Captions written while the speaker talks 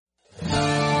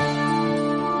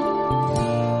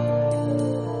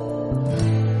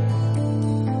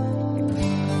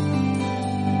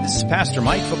Pastor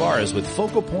Mike Fabarez with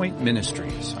Focal Point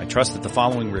Ministries. I trust that the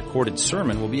following recorded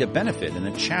sermon will be a benefit and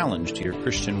a challenge to your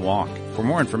Christian walk. For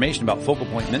more information about Focal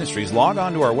Point Ministries, log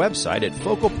on to our website at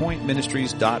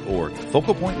focalpointministries.org,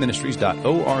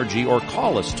 focalpointministries.org, or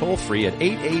call us toll free at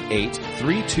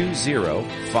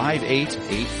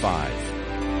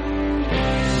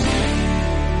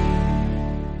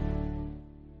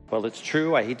 888-320-5885. Well, it's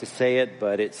true. I hate to say it,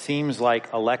 but it seems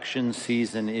like election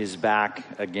season is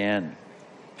back again.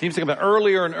 Seems to come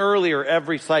earlier and earlier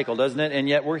every cycle, doesn't it? And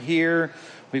yet we're here.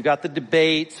 We've got the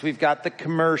debates. We've got the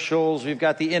commercials. We've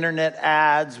got the internet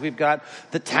ads. We've got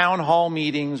the town hall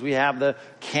meetings. We have the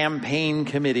campaign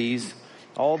committees.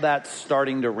 All that's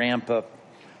starting to ramp up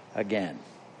again.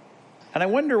 And I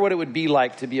wonder what it would be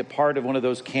like to be a part of one of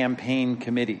those campaign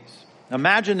committees.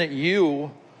 Imagine that you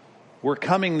were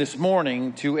coming this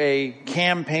morning to a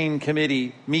campaign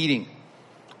committee meeting.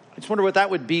 I just wonder what that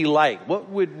would be like. What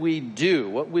would we do?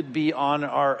 What would be on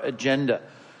our agenda?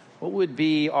 What would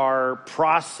be our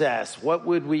process? What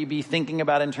would we be thinking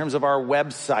about in terms of our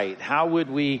website? How would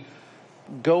we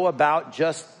go about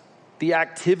just the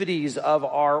activities of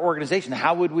our organization?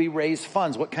 How would we raise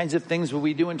funds? What kinds of things would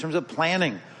we do in terms of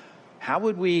planning? How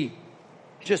would we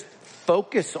just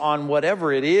focus on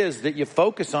whatever it is that you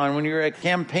focus on when you're at a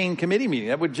campaign committee meeting?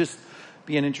 That would just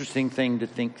be an interesting thing to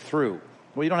think through.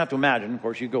 Well, you don't have to imagine. Of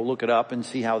course, you go look it up and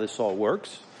see how this all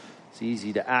works. It's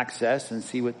easy to access and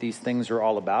see what these things are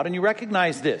all about. And you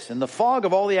recognize this. In the fog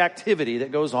of all the activity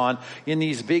that goes on in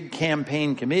these big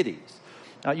campaign committees,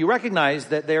 you recognize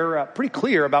that they're pretty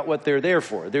clear about what they're there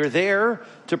for. They're there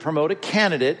to promote a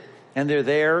candidate, and they're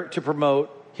there to promote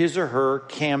his or her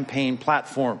campaign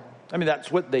platform. I mean,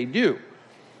 that's what they do.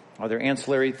 Are there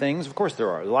ancillary things? Of course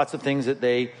there are. Lots of things that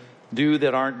they do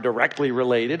that aren't directly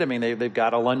related. I mean, they've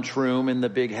got a lunchroom in the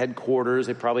big headquarters.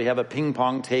 They probably have a ping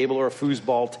pong table or a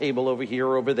foosball table over here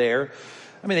or over there.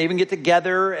 I mean, they even get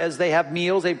together as they have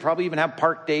meals. They probably even have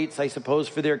park dates, I suppose,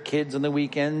 for their kids on the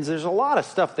weekends. There's a lot of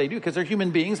stuff they do because they're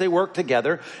human beings. They work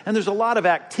together. And there's a lot of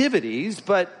activities,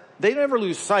 but they never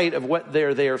lose sight of what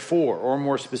they're there for, or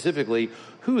more specifically,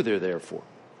 who they're there for.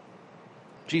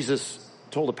 Jesus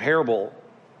told a parable.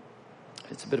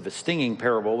 It's a bit of a stinging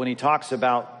parable when he talks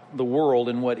about the world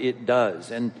and what it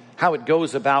does and how it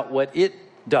goes about what it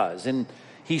does. And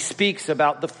he speaks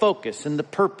about the focus and the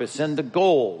purpose and the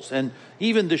goals and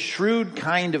even the shrewd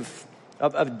kind of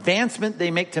advancement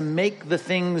they make to make the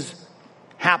things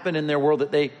happen in their world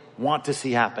that they want to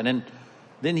see happen. And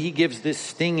then he gives this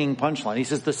stinging punchline. He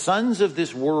says, the sons of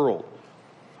this world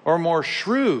are more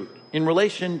shrewd in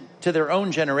relation to their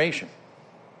own generation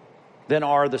than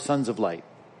are the sons of light.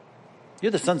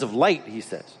 You're the sons of light, he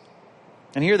says.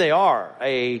 And here they are,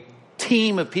 a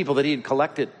team of people that he had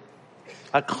collected,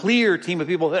 a clear team of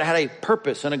people that had a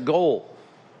purpose and a goal.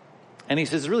 And he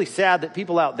says it's really sad that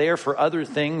people out there for other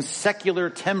things, secular,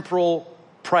 temporal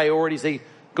priorities, they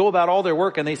go about all their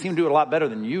work and they seem to do it a lot better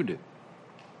than you do.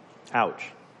 Ouch.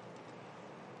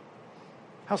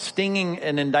 How stinging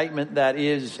an indictment that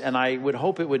is, and I would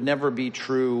hope it would never be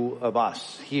true of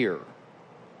us here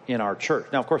in our church.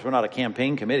 Now, of course, we're not a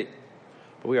campaign committee,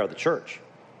 but we are the church.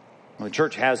 The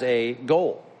church has a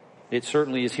goal. It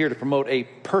certainly is here to promote a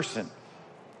person.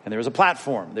 And there's a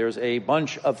platform. There's a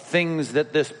bunch of things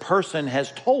that this person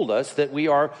has told us that we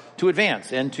are to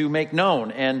advance and to make known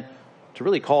and to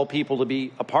really call people to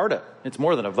be a part of. It's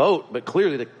more than a vote, but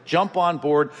clearly to jump on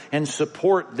board and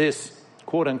support this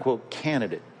quote-unquote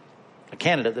candidate. A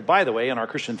candidate that, by the way, in our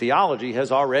Christian theology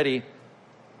has already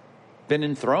been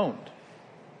enthroned.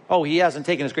 Oh, he hasn't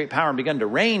taken his great power and begun to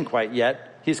reign quite yet.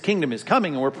 His kingdom is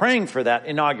coming, and we're praying for that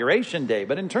inauguration day.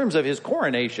 But in terms of his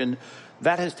coronation,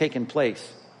 that has taken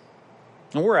place.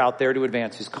 And we're out there to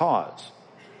advance his cause.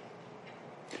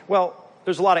 Well,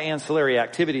 there's a lot of ancillary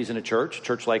activities in a church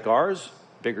like ours.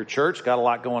 Bigger church, got a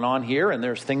lot going on here, and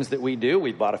there's things that we do.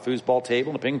 We bought a foosball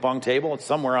table and a ping pong table. It's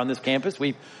somewhere on this campus.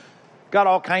 We've got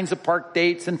all kinds of park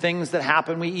dates and things that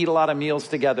happen. We eat a lot of meals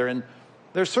together, and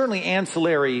there's certainly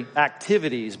ancillary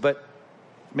activities, but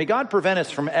may God prevent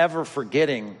us from ever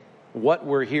forgetting what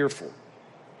we're here for,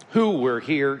 who we're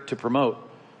here to promote.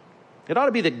 It ought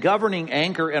to be the governing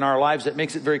anchor in our lives that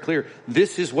makes it very clear,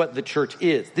 this is what the church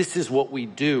is. This is what we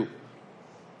do.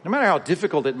 No matter how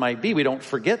difficult it might be, we don't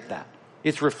forget that.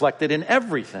 It's reflected in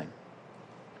everything.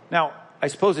 Now, I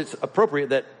suppose it's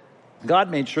appropriate that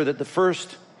God made sure that the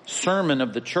first sermon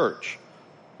of the church,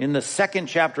 in the second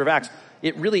chapter of Acts,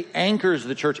 it really anchors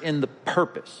the church in the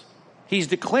purpose. He's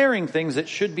declaring things that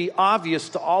should be obvious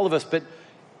to all of us, but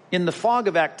in the fog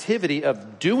of activity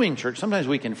of doing church, sometimes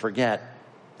we can forget.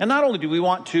 And not only do we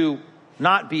want to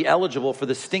not be eligible for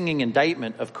the stinging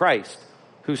indictment of Christ,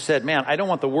 who said, man, I don't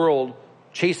want the world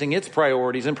chasing its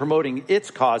priorities and promoting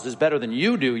its causes better than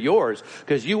you do yours,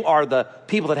 because you are the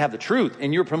people that have the truth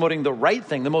and you're promoting the right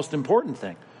thing, the most important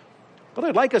thing. But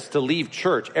I'd like us to leave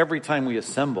church every time we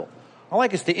assemble. I'd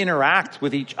like us to interact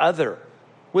with each other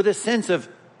with a sense of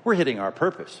we're hitting our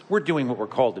purpose. We're doing what we're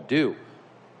called to do.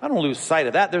 I don't lose sight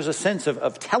of that. There's a sense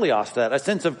of teleos to that, a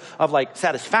sense of like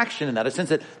satisfaction in that, a sense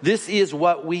that this is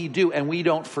what we do and we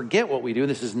don't forget what we do.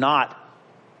 This is not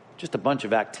just a bunch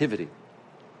of activity.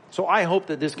 So I hope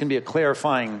that this can be a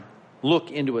clarifying look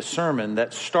into a sermon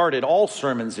that started all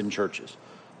sermons in churches.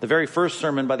 The very first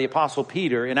sermon by the Apostle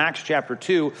Peter in Acts chapter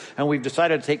 2, and we've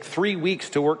decided to take 3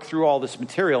 weeks to work through all this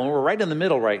material, and we're right in the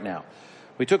middle right now.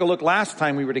 We took a look last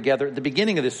time we were together at the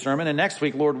beginning of this sermon, and next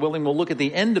week, Lord willing, we'll look at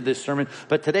the end of this sermon.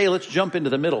 But today, let's jump into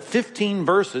the middle. 15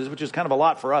 verses, which is kind of a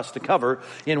lot for us to cover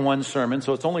in one sermon,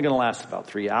 so it's only going to last about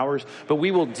 3 hours. But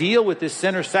we will deal with this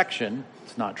center section.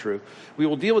 It's not true. We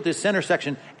will deal with this center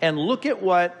section and look at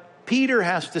what Peter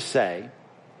has to say,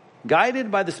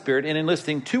 guided by the Spirit, in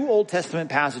enlisting 2 Old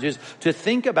Testament passages to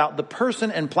think about the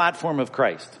person and platform of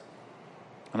Christ.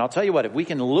 And I'll tell you what, if we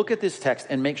can look at this text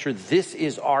and make sure this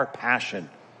is our passion,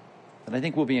 then I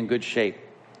think we'll be in good shape.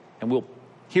 And we'll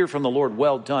hear from the Lord,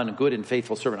 well done, good and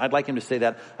faithful servant. I'd like him to say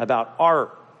that about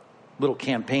our little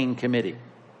campaign committee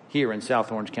here in South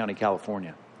Orange County,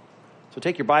 California. So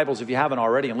take your Bibles, if you haven't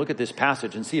already, and look at this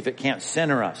passage and see if it can't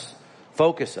center us,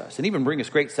 focus us, and even bring us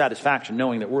great satisfaction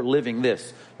knowing that we're living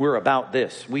this, we're about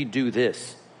this, we do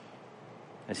this.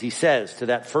 As he says to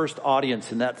that first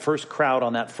audience and that first crowd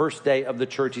on that first day of the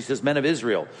church, he says, men of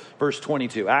Israel, verse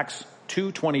 22, Acts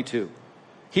 2:22.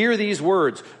 Hear these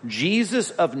words, Jesus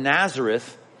of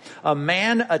Nazareth, a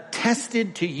man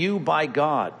attested to you by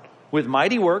God with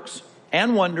mighty works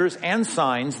and wonders and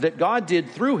signs that God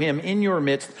did through him in your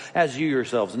midst, as you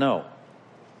yourselves know.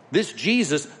 This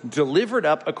Jesus delivered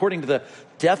up according to the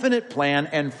definite plan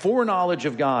and foreknowledge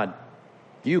of God,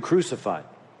 you crucified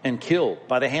and killed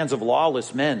by the hands of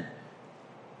lawless men.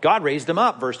 God raised him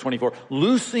up, verse 24,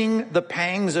 loosing the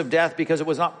pangs of death because it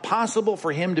was not possible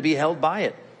for him to be held by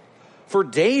it. For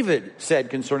David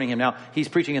said concerning him, now he's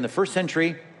preaching in the first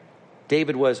century.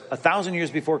 David was 1,000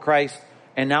 years before Christ,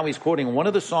 and now he's quoting one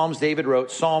of the Psalms David wrote,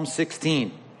 Psalm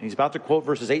 16. He's about to quote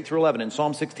verses 8 through 11 in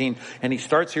Psalm 16, and he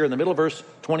starts here in the middle of verse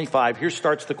 25. Here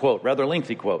starts the quote, rather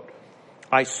lengthy quote.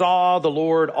 I saw the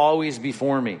Lord always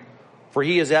before me, for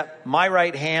he is at my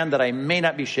right hand that I may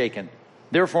not be shaken.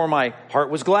 Therefore my heart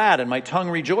was glad and my tongue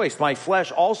rejoiced. My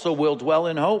flesh also will dwell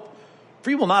in hope. For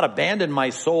you will not abandon my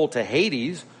soul to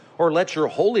Hades or let your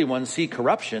Holy One see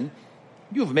corruption.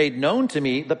 You have made known to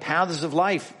me the paths of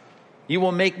life. You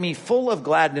will make me full of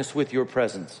gladness with your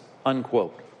presence.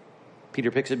 Unquote. Peter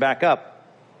picks it back up.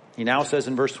 He now says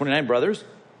in verse 29, brothers,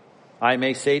 I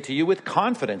may say to you with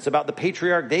confidence about the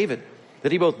patriarch David,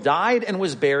 that he both died and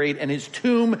was buried, and his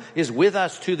tomb is with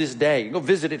us to this day. Go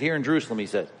visit it here in Jerusalem, he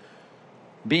says.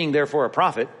 Being therefore a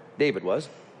prophet, David was,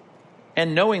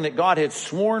 and knowing that God had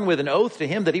sworn with an oath to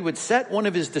him that he would set one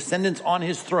of his descendants on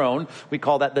his throne, we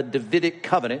call that the Davidic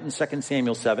covenant in 2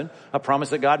 Samuel 7, a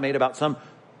promise that God made about some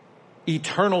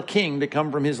eternal king to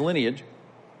come from his lineage.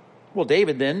 Well,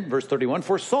 David then, verse 31,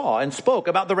 foresaw and spoke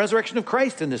about the resurrection of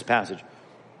Christ in this passage,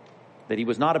 that he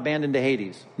was not abandoned to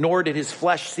Hades, nor did his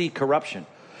flesh see corruption.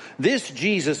 This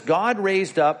Jesus God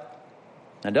raised up,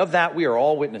 and of that we are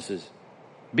all witnesses.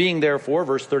 Being therefore,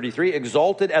 verse 33,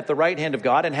 exalted at the right hand of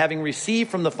God, and having received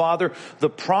from the Father the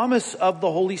promise of the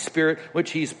Holy Spirit,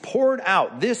 which he's poured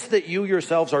out, this that you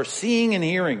yourselves are seeing and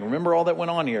hearing. Remember all that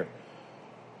went on here.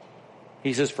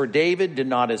 He says, for David did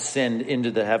not ascend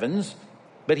into the heavens,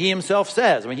 but he himself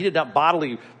says, he did not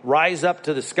bodily rise up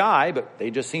to the sky, but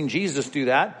they just seen Jesus do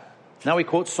that. Now he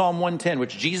quotes Psalm 110,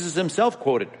 which Jesus himself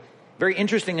quoted. Very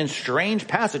interesting and strange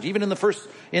passage. Even in the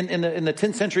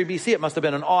 10th century BC, it must have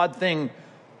been an odd thing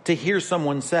to hear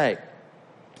someone say,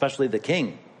 especially the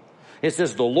king. It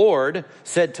says, the Lord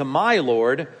said to my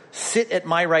Lord, sit at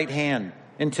my right hand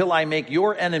until I make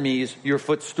your enemies your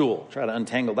footstool. Try to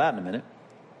untangle that in a minute.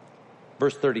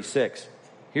 Verse 36.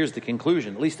 Here's the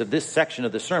conclusion, at least of this section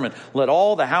of the sermon. Let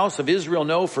all the house of Israel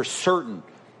know for certain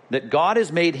that God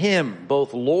has made him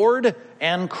both Lord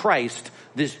and Christ,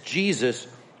 this Jesus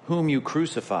whom you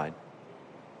crucified.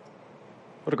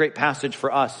 What a great passage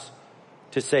for us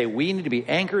to say we need to be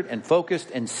anchored and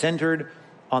focused and centered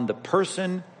on the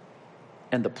person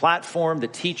and the platform, the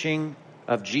teaching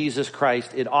of Jesus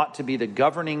Christ. It ought to be the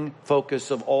governing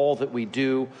focus of all that we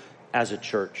do as a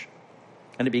church.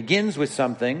 And it begins with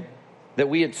something that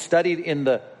we had studied in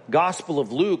the Gospel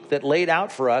of Luke that laid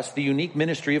out for us the unique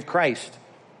ministry of Christ.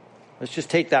 Let's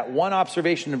just take that one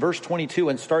observation in verse 22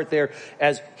 and start there,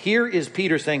 as here is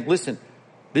Peter saying, listen,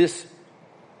 this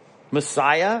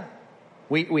Messiah,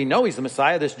 we know he's the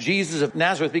Messiah, this Jesus of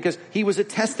Nazareth, because he was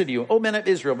attested to you. O men of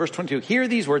Israel, verse 22, hear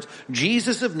these words,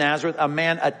 Jesus of Nazareth, a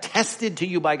man attested to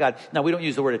you by God. Now, we don't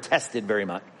use the word attested very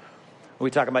much. We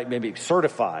talk about maybe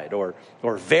certified or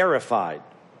verified,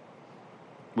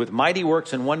 with mighty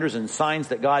works and wonders and signs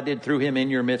that God did through him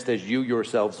in your midst, as you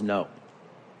yourselves know.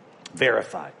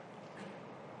 Verified,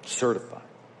 certified,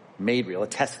 made real,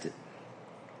 attested.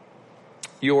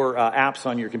 Your apps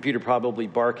on your computer probably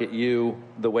bark at you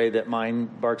the way that mine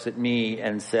barks at me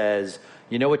and says,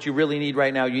 you know what you really need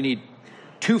right now? You need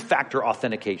two-factor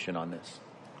authentication on this.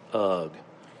 Ugh.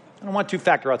 I don't want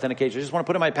two-factor authentication. I just want to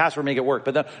put in my password and make it work.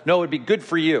 But no, it would be good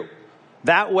for you.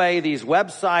 That way, these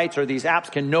websites or these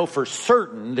apps can know for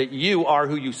certain that you are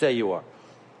who you say you are.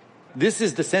 This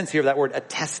is the sense here of that word,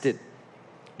 attested.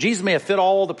 Jesus may have fit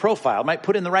all the profile, might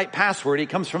put in the right password. He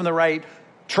comes from the right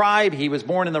tribe. He was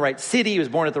born in the right city. He was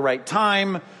born at the right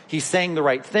time. He's saying the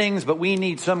right things, but we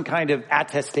need some kind of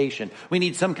attestation. We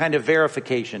need some kind of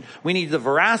verification. We need the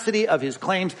veracity of his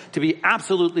claims to be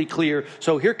absolutely clear.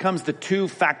 So here comes the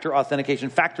two-factor authentication.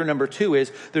 Factor number 2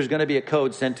 is there's going to be a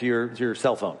code sent to your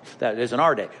cell phone. That is in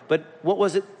our day. But what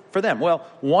was it for them? Well,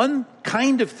 one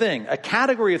kind of thing, a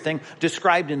category of thing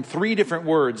described in 3 different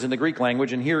words in the Greek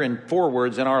language and here in 4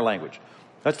 words in our language.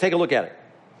 Let's take a look at it.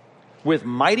 With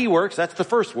mighty works, that's the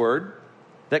first word.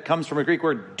 That comes from a Greek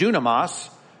word,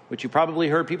 dunamos, which you probably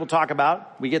heard people talk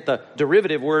about. We get the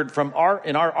derivative word from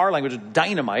our language,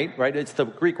 dynamite, right? It's the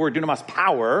Greek word dunamos,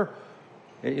 power.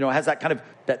 It has that kind of,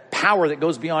 that power that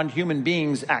goes beyond human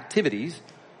beings' activities.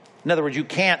 In other words, you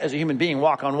can't, as a human being,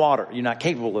 walk on water. You're not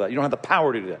capable of that. You don't have the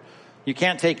power to do that. You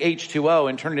can't take H2O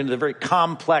and turn it into a very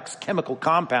complex chemical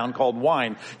compound called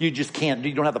wine. You just can't.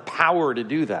 You don't have the power to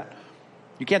do that.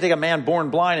 You can't take a man born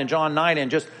blind in John 9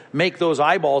 and just make those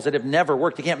eyeballs that have never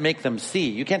worked. You can't make them see.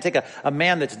 You can't take a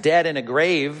man that's dead in a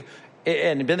grave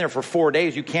and been there for 4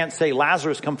 days. You can't say,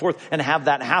 Lazarus, come forth, and have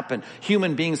that happen.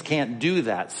 Human beings can't do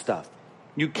that stuff.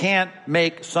 You can't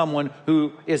make someone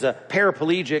who is a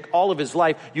paraplegic all of his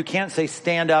life, you can't say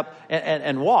stand up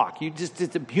and walk.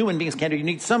 Human beings can't do it. You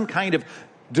need some kind of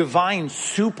divine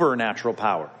supernatural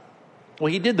power.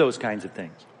 Well, he did those kinds of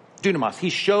things. Dunamos. He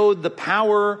showed the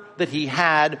power that he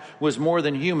had was more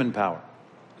than human power.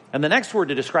 And the next word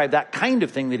to describe that kind of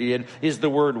thing that he did is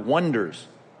the word wonders.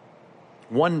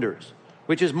 Wonders.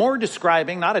 Which is more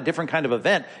describing, not a different kind of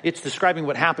event, it's describing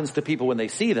what happens to people when they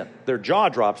see them. Their jaw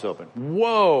drops open.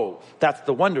 Whoa! That's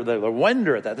the wonder. The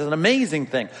wonder at that. That's an amazing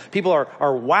thing. People are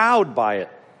wowed by it.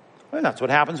 And that's what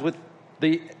happens with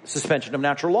the suspension of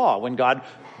natural law. When God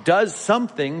does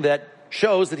something that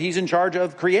shows that he's in charge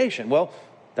of creation. Well,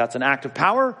 that's an act of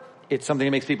power. It's something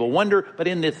that makes people wonder. But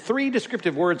in the 3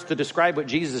 descriptive words to describe what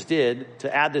Jesus did,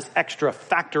 to add this extra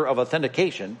factor of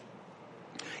authentication,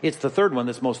 it's the 3rd one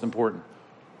that's most important.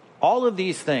 All of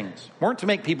these things weren't to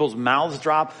make people's mouths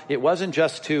drop. It wasn't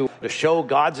just to show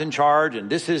God's in charge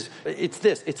and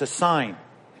it's a sign.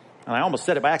 And I almost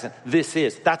said it by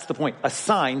accident. That's the point. A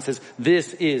sign says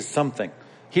this is something.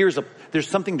 There's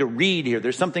something to read here.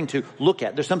 There's something to look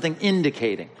at. There's something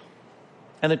indicating.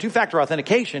 And the 2-factor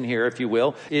authentication here, if you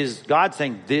will, is God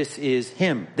saying, this is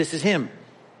him. This is him.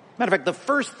 Matter of fact, the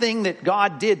first thing that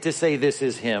God did to say this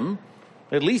is him,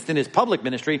 at least in his public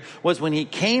ministry, was when he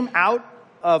came out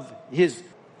of his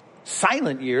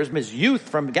silent years, his youth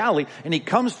from Galilee, and he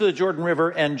comes to the Jordan River,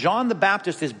 and John the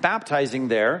Baptist is baptizing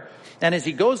there. And as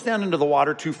he goes down into the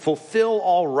water to fulfill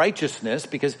all righteousness,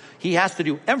 because he has to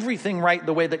do everything right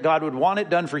the way that God would want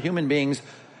it done for human beings,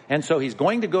 and so he's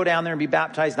going to go down there and be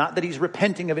baptized, not that he's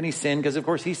repenting of any sin, because of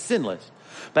course he's sinless.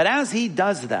 But as he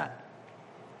does that,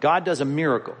 God does a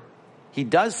miracle. He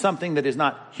does something that is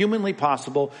not humanly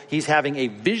possible. He's having a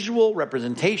visual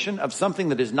representation of something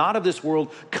that is not of this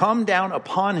world come down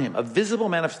upon him, a visible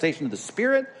manifestation of the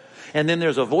Spirit. And then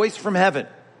there's a voice from heaven.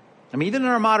 I mean, even in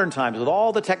our modern times, with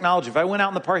all the technology, if I went out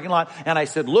in the parking lot and I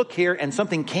said, look here, and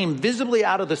something came visibly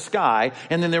out of the sky,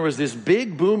 and then there was this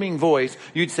big booming voice,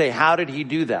 you'd say, how did he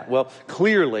do that? Well,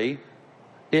 clearly,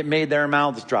 it made their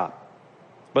mouths drop.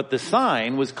 But the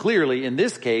sign was clearly, in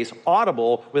this case,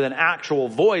 audible with an actual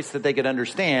voice that they could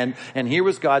understand. And here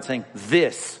was God saying,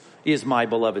 this is my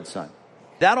beloved son.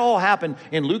 That all happened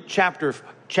in Luke chapter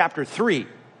 3.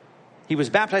 He was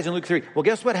baptized in Luke 3. Well,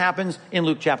 guess what happens in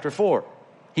Luke chapter 4?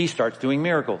 He starts doing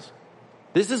miracles.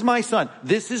 This is my son.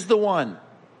 This is the one.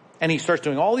 And he starts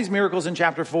doing all these miracles in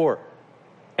chapter 4.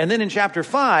 And then in chapter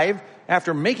 5,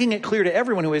 after making it clear to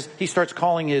everyone who is, he starts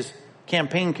calling his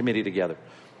campaign committee together.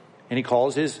 And he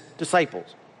calls his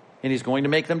disciples. And he's going to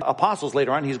make them apostles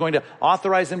later on. He's going to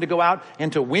authorize them to go out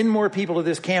and to win more people to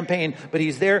this campaign. But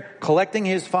he's there collecting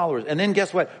his followers. And then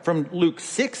guess what? From Luke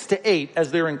 6 to 8,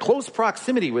 as they're in close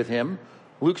proximity with him,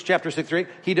 Luke's chapter 6 through 8,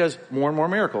 he does more and more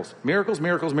miracles. Miracles,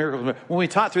 miracles, miracles. When we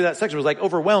taught through that section, it was like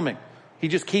overwhelming. He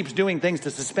just keeps doing things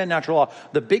to suspend natural law.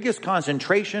 The biggest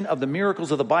concentration of the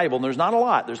miracles of the Bible, and there's not a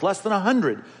lot, there's less than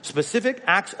 100 specific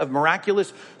acts of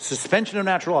miraculous suspension of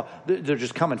natural law. They're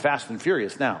just coming fast and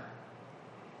furious now.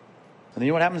 And then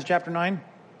you know what happens in chapter 9?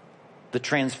 The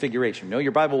transfiguration. You know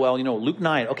your Bible well, you know Luke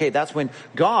 9. Okay, that's when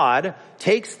God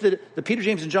takes the Peter,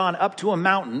 James, and John up to a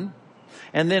mountain,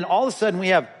 and then all of a sudden we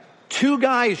have two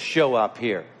guys show up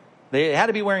here. They had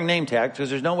to be wearing name tags because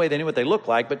there's no way they knew what they looked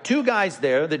like, but two guys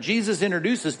there that Jesus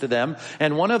introduces to them,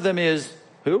 and one of them is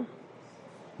who?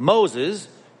 Moses,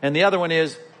 and the other one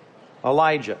is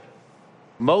Elijah.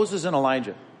 Moses and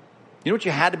Elijah. You know what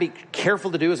you had to be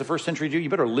careful to do as a first century Jew? You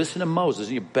better listen to Moses.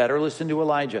 You better listen to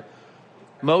Elijah.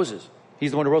 Moses,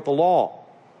 he's the one who wrote the law.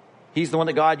 He's the one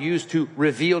that God used to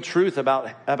reveal truth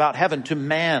about heaven to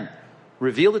man.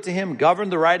 Revealed it to him,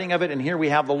 governed the writing of it, and here we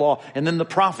have the law. And then the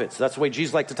prophets. That's the way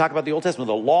Jesus liked to talk about the Old Testament,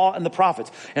 the law and the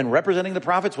prophets. And representing the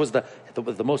prophets was the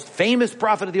most famous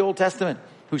prophet of the Old Testament,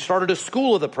 who started a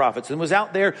school of the prophets and was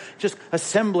out there just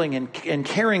assembling and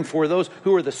caring for those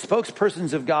who were the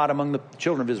spokespersons of God among the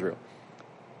children of Israel.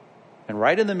 And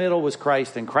right in the middle was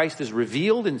Christ, and Christ is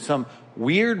revealed in some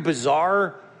weird,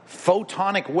 bizarre,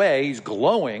 photonic way. He's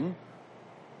glowing.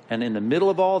 And in the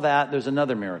middle of all that, there's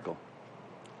another miracle.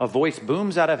 A voice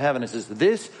booms out of heaven and says,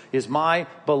 "This is my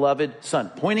beloved son,"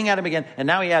 pointing at him again. And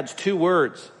now he adds two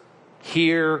words: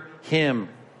 hear him.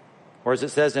 Or as it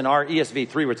says in our ESV,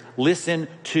 3 words: listen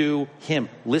to him.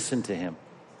 Listen to him.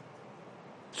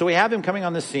 So we have him coming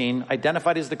on the scene,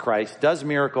 identified as the Christ, does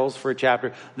miracles for a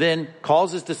chapter, then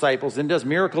calls his disciples, then does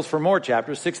miracles for more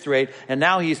chapters, 6 through 8. And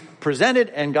now he's presented,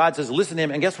 and God says, listen to him.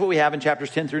 And guess what we have in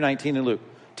chapters 10 through 19 in Luke?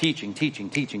 Teaching, teaching,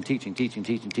 teaching, teaching, teaching,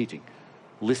 teaching, teaching.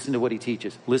 Listen to what he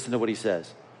teaches. Listen to what he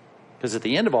says. Because at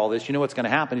the end of all this, you know what's going to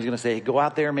happen. He's going to say, hey, go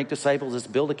out there, make disciples, let's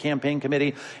build a campaign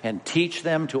committee, and teach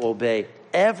them to obey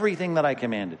everything that I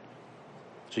commanded.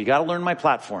 So you got to learn my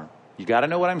platform. You got to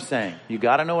know what I'm saying. You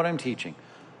got to know what I'm teaching.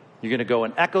 You're going to go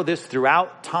and echo this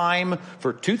throughout time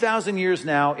for 2,000 years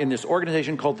now in this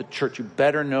organization called the church. You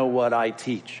better know what I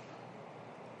teach.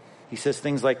 He says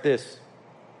things like this.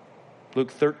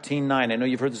 Luke 13:9. I know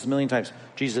you've heard this a million times.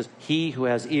 Jesus says, he who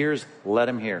has ears, let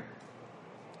him hear.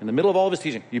 In the middle of all of his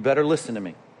teaching, you better listen to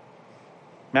me.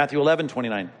 Matthew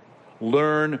 11:29.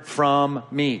 Learn from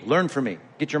me. Learn from me.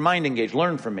 Get your mind engaged.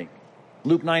 Learn from me.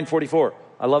 Luke 9:44.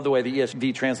 I love the way the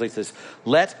ESV translates this.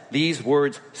 Let these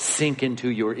words sink into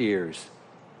your ears.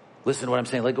 Listen to what I'm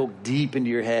saying. Let it go deep into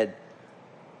your head.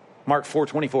 Mark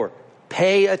 4:24.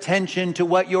 Pay attention to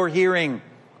what you're hearing.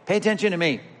 Pay attention to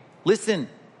me. Listen.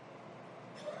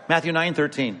 Matthew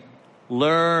 9:13.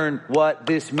 Learn what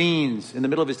this means. In the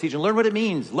middle of his teaching, learn what it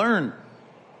means. Learn.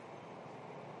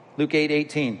 Luke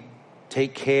 8:18.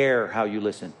 Take care how you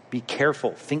listen. Be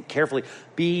careful. Think carefully.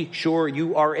 Be sure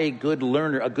you are a good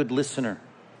learner, a good listener.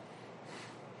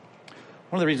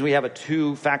 One of the reasons we have a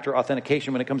two-factor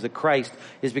authentication when it comes to Christ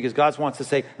is because God wants to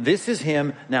say, this is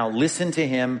him, now listen to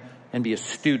him and be a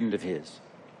student of his.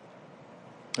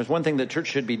 There's one thing that church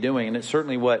should be doing, and it's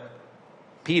certainly what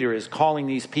Peter is calling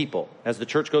these people. As the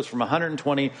church goes from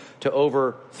 120 to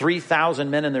over 3,000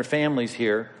 men and their families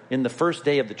here in the first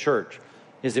day of the church,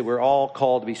 is that we're all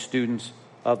called to be students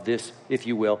of this, if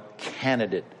you will,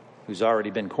 candidate who's already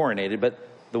been coronated, but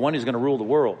the one who's going to rule the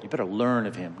world. You better learn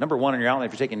of him. Number one on your outline,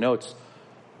 if you're taking notes,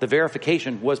 the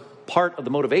verification was part of the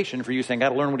motivation for you saying, got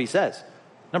to learn what he says.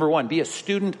 Number one, be a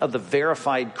student of the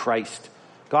verified Christ.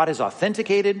 God has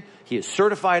authenticated, he has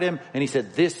certified him, and he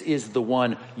said, this is the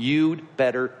one. You'd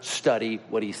better study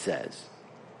what he says.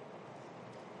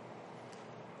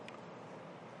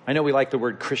 I know we like the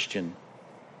word Christian.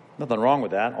 Nothing wrong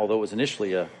with that, although it was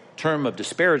initially a term of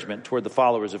disparagement toward the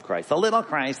followers of Christ. The little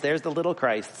Christ, there's the little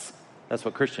Christs. That's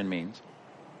what Christian means.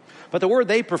 But the word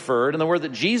they preferred, and the word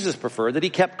that Jesus preferred, that he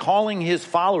kept calling his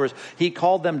followers, he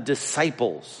called them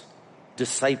disciples.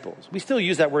 Disciples. We still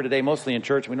use that word today mostly in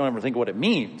church, and we don't ever think of what it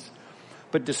means.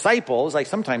 But disciples, I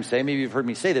sometimes say, maybe you've heard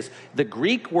me say this, the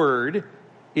Greek word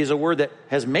is a word that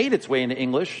has made its way into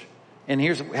English, and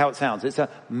here's how it sounds. It's a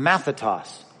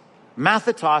mathetos.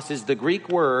 Mathetos is the Greek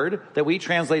word that we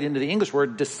translate into the English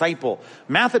word disciple.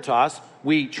 Mathetos,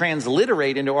 we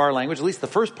transliterate into our language, at least the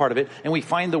first part of it, and we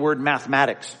find the word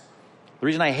mathematics. The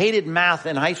reason I hated math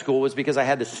in high school was because I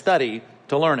had to study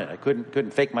to learn it. I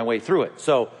couldn't fake my way through it.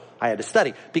 So I had to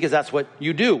study because that's what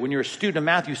you do. When you're a student of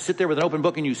math, you sit there with an open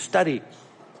book and you study.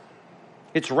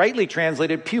 It's rightly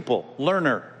translated pupil,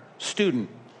 learner, student.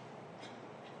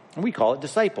 And we call it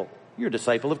disciple. You're a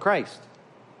disciple of Christ.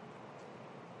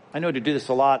 I know to do this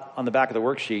a lot on the back of the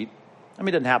worksheet. I mean,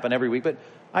 it doesn't happen every week, but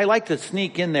I like to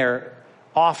sneak in there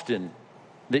often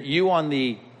that you on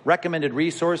the recommended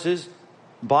resources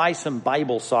buy some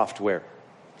Bible software.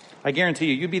 I guarantee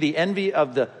you, you'd be the envy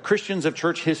of the Christians of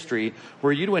church history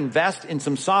were you to invest in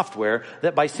some software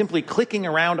that by simply clicking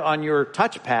around on your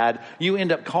touchpad, you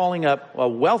end up calling up a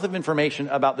wealth of information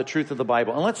about the truth of the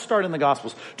Bible. And let's start in the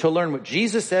Gospels to learn what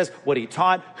Jesus says, what he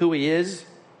taught, who he is.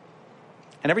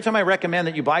 And every time I recommend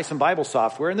that you buy some Bible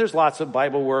software, and there's lots of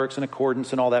Bible Works and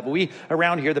Accordance and all that, but we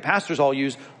around here, the pastors all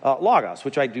use Logos,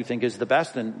 which I do think is the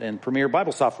best and premier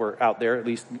Bible software out there, at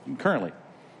least currently.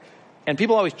 And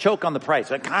people always choke on the price.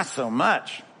 It costs so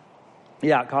much.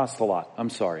 Yeah, it costs a lot.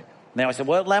 I'm sorry. And they always say,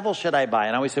 what level should I buy?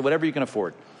 And I always say, whatever you can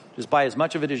afford. Just buy as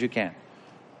much of it as you can.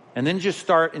 And then just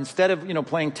start, instead of,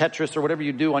 playing Tetris or whatever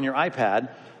you do on your iPad,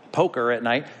 poker at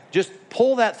night, just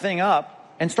pull that thing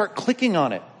up and start clicking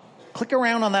on it. Click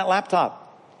around on that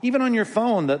laptop. Even on your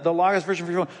phone, the Logos version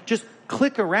for your phone. Just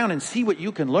click around and see what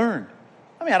you can learn.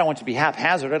 I mean, I don't want you to be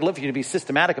haphazard. I'd love for you to be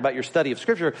systematic about your study of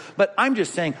Scripture. But I'm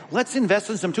just saying, let's invest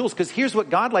in some tools, because here's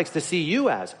what God likes to see you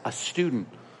as, a student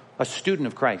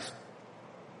of Christ.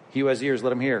 He who has ears,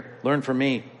 let him hear. Learn from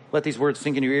me. Let these words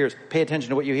sink in your ears. Pay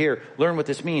attention to what you hear. Learn what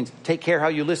this means. Take care how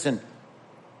you listen.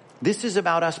 This is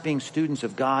about us being students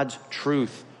of God's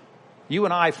truth. You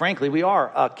and I, frankly, we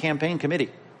are a campaign committee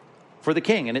for the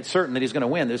king, and it's certain that he's going to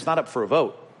win. It's not up for a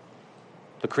vote.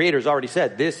 The Creator's already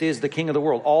said, this is the King of the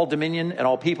world. All dominion and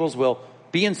all peoples will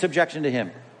be in subjection to him.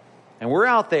 And we're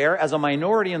out there as a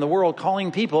minority in the world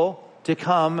calling people to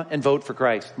come and vote for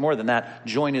Christ. More than that,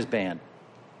 join his band.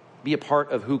 Be a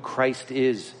part of who Christ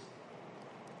is.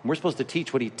 We're supposed to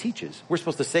teach what he teaches. We're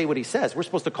supposed to say what he says. We're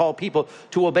supposed to call people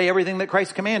to obey everything that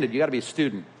Christ commanded. You got to be a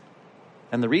student.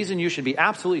 And the reason you should be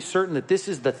absolutely certain that this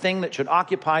is the thing that should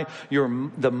occupy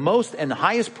the most and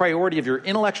highest priority of your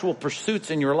intellectual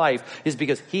pursuits in your life is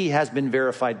because he has been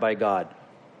verified by God.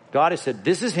 God has said,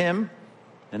 this is him.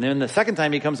 And then the second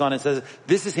time he comes on and says,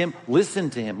 this is him.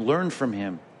 Listen to him. Learn from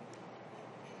him.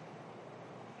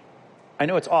 I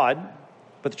know it's odd,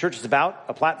 but the church is about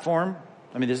a platform.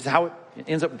 I mean, this is how it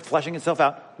ends up fleshing itself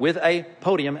out, with a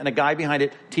podium and a guy behind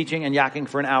it teaching and yakking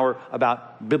for an hour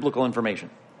about biblical information.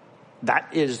 That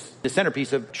is the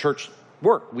centerpiece of church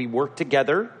work. We work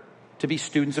together to be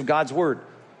students of God's word.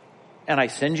 And I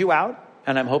send you out,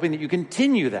 and I'm hoping that you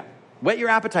continue that. Whet your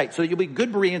appetite so that you'll be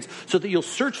good Bereans, so that you'll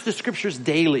search the Scriptures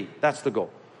daily. That's the goal.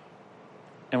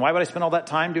 And why would I spend all that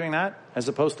time doing that as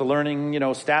opposed to learning,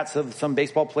 stats of some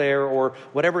baseball player or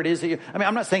whatever it is that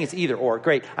I'm not saying it's either or.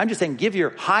 Great. I'm just saying give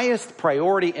your highest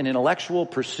priority and intellectual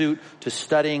pursuit to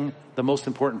studying the most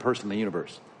important person in the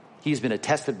universe. He's been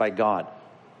attested by God.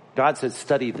 God says,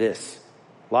 study this.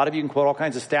 A lot of you can quote all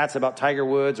kinds of stats about Tiger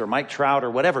Woods or Mike Trout or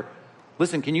whatever.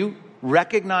 Listen, can you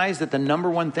recognize that the number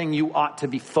one thing you ought to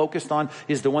be focused on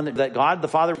is the one that God the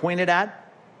Father pointed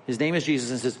at? His name is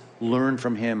Jesus, and says, learn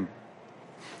from him.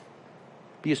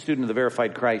 Be a student of the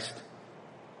verified Christ.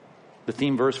 The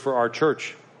theme verse for our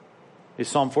church is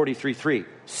Psalm 43:3.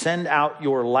 Send out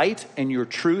your light and your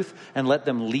truth and let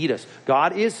them lead us.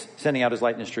 God is sending out his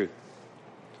light and his truth.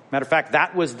 Matter of fact,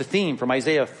 that was the theme from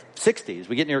Isaiah 60. As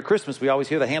we get near Christmas, we always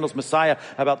hear the Handel's Messiah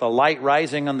about the light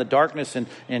rising on the darkness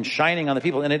and shining on the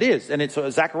people. And it is. And it's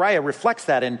Zechariah reflects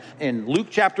that in Luke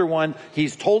chapter 1.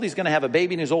 He's told he's going to have a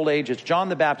baby in his old age. It's John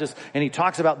the Baptist. And he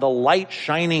talks about the light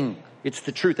shining. It's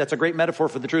the truth. That's a great metaphor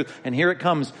for the truth. And here it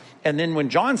comes. And then when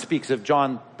John speaks of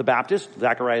John the Baptist,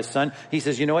 Zechariah's son, he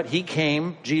says, you know what? He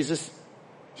came, Jesus,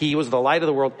 he was the light of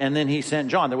the world. And then he sent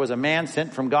John. There was a man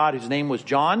sent from God whose name was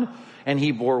John. And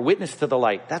he bore witness to the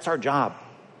light. That's our job.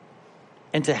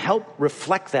 And to help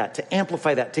reflect that, to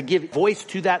amplify that, to give voice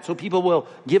to that so people will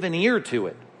give an ear to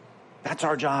it. That's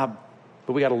our job.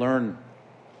 But we got to learn.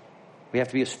 We have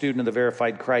to be a student of the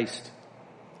verified Christ.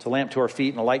 It's a lamp to our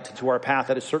feet and a light to our path.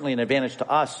 That is certainly an advantage to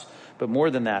us. But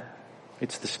more than that,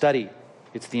 it's the study.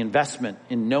 It's the investment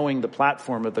in knowing the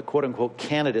platform of the quote-unquote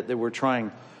candidate that we're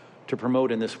trying to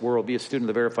promote in this world. Be a student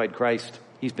of the verified Christ.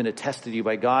 He's been attested to you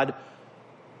by God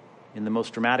in the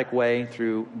most dramatic way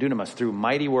through dunamis, through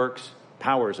mighty works,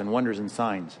 powers, and wonders and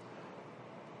signs.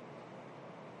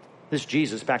 This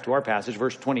Jesus, back to our passage,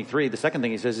 verse 23, the second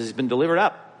thing he says is he's been delivered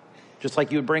up. Just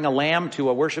like you would bring a lamb to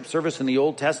a worship service in the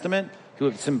Old Testament, who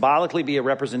would symbolically be a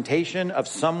representation of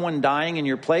someone dying in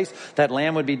your place, that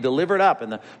lamb would be delivered up, and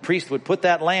the priest would put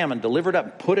that lamb and deliver it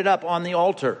up, put it up on the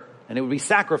altar, and it would be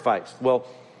sacrificed. Well,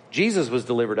 Jesus was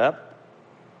delivered up.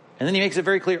 And then he makes it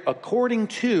very clear, according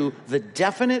to the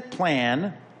definite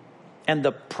plan and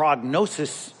the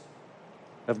prognosis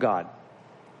of God,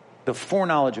 the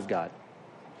foreknowledge of God.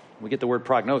 We get the word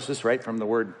prognosis, right, from the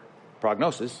word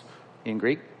prognosis in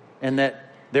Greek, and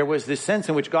that there was this sense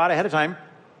in which God ahead of time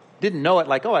didn't know it,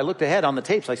 like, oh, I looked ahead on the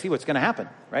tapes, I see what's going to happen,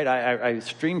 right? I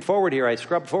streamed forward here, I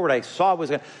scrubbed forward, I saw what was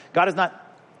going to. God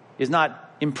is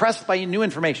not impressed by new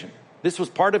information. This was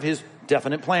part of his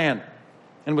definite plan,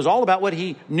 and was all about what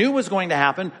he knew was going to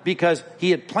happen because he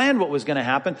had planned what was going to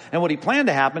happen. And what he planned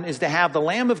to happen is to have the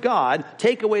Lamb of God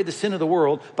take away the sin of the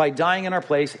world by dying in our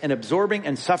place and absorbing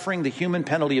and suffering the human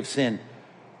penalty of sin.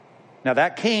 Now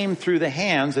that came through the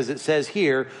hands, as it says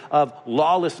here, of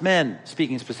lawless men,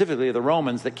 speaking specifically of the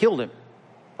Romans that killed him.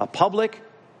 A public,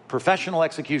 professional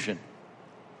execution.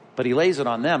 But he lays it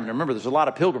on them. And remember, there's a lot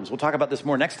of pilgrims. We'll talk about this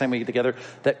more next time we get together.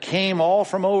 That came all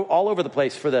from all over the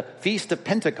place for the Feast of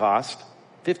Pentecost,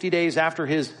 50 days after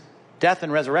his death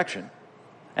and resurrection.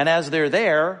 And as they're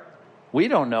there, we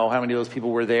don't know how many of those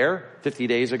people were there 50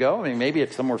 days ago. I mean, maybe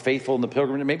if some were faithful in the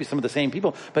pilgrimage, maybe some of the same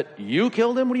people. But you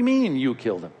killed him? What do you mean you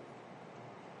killed him?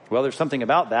 Well, there's something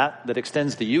about that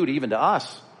extends to you, to even to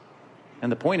us.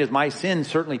 And the point is, my sin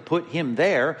certainly put him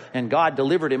there, and God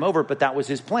delivered him over, but that was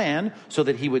his plan, so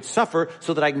that he would suffer,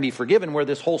 so that I can be forgiven, where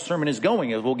this whole sermon is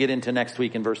going, as we'll get into next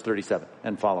week in verse 37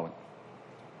 and following.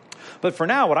 But for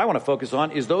now, what I want to focus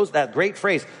on is that great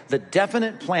phrase, the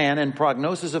definite plan and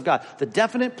prognosis of God. The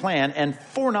definite plan and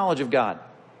foreknowledge of God.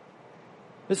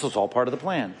 This was all part of the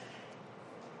plan.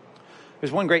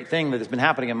 There's one great thing that has been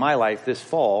happening in my life this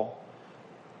fall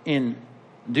in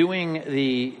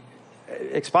expositing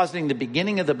the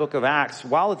beginning of the book of Acts,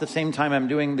 while at the same time I'm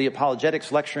doing the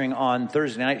apologetics lecturing on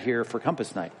Thursday night here for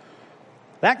Compass Night.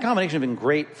 That combination has been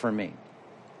great for me.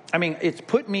 I mean, it's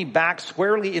put me back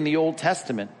squarely in the Old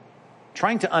Testament,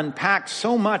 trying to unpack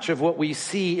so much of what we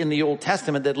see in the Old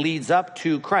Testament that leads up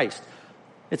to Christ.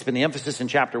 It's been the emphasis in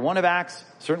chapter 1 of Acts.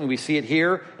 Certainly we see it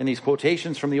here in these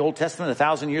quotations from the Old Testament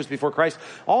 1,000 years before Christ.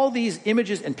 All these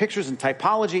images and pictures and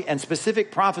typology and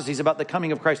specific prophecies about the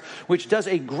coming of Christ, which does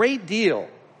a great deal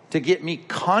to get me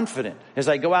confident as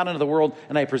I go out into the world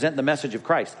and I present the message of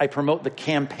Christ. I promote the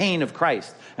campaign of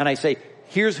Christ, and I say,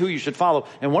 here's who you should follow.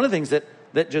 And one of the things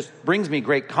that just brings me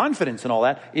great confidence in all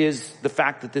that is the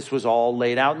fact that this was all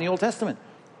laid out in the Old Testament.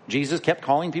 Jesus kept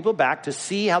calling people back to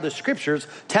see how the scriptures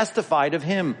testified of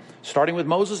him, starting with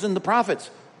Moses and the prophets.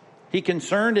 He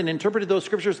concerned and interpreted those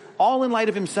scriptures all in light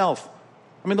of himself.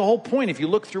 I mean, the whole point, if you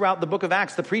look throughout the book of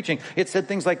Acts, the preaching, it said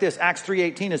things like this. Acts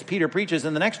 3:18, as Peter preaches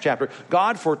in the next chapter,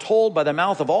 God foretold by the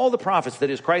mouth of all the prophets that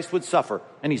his Christ would suffer,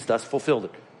 and he's thus fulfilled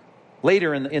it.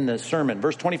 Later in the sermon,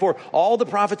 verse 24, all the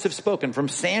prophets have spoken, from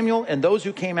Samuel and those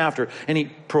who came after, and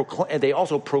they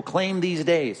also proclaimed these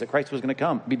days that Christ was going to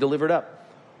come, be delivered up.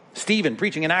 Stephen,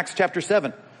 preaching in Acts chapter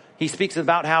 7, he speaks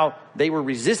about how they were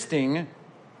resisting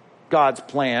God's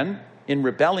plan in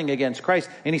rebelling against Christ.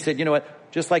 And he said, you know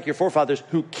what, just like your forefathers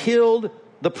who killed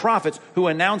the prophets who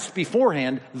announced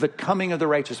beforehand the coming of the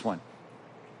righteous one.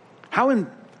 How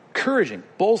encouraging,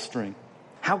 bolstering,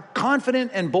 how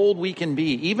confident and bold we can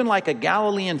be, even like a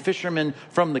Galilean fisherman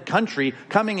from the country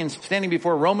coming and standing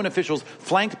before Roman officials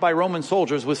flanked by Roman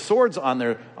soldiers with swords on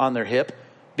their hip,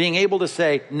 being able to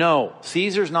say, no,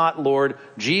 Caesar's not Lord,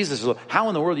 Jesus is Lord. How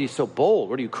in the world are you so bold?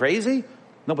 What, are you crazy?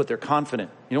 No, but they're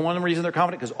confident. You know one of the reasons they're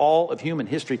confident? Because all of human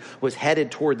history was headed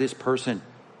toward this person.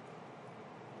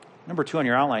 Number 2 on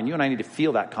your outline, you and I need to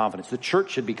feel that confidence. The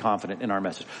church should be confident in our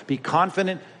message. Be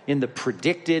confident in the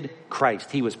predicted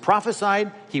Christ. He was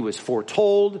prophesied, he was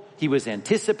foretold, he was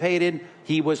anticipated,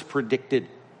 he was predicted.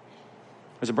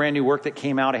 There's a brand new work that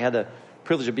came out. I had the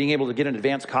privilege of being able to get an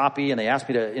advance copy, and they asked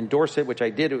me to endorse it, which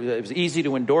I did. It was easy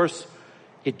to endorse.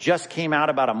 It just came out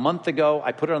about a month ago.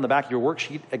 I put it on the back of your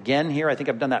worksheet again here. I think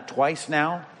I've done that twice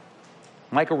now.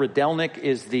 Michael Rydelnik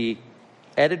is the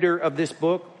editor of this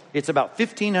book. It's about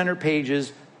 1,500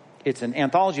 pages. It's an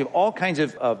anthology of all kinds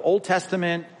of Old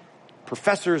Testament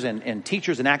professors and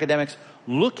teachers and academics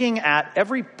looking at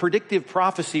every predictive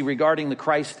prophecy regarding the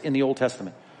Christ in the Old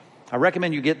Testament. I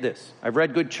recommend you get this. I've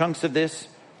read good chunks of this.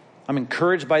 I'm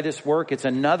encouraged by this work. It's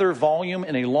another volume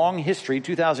in a long history,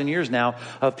 2,000 years now,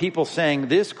 of people saying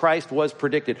this Christ was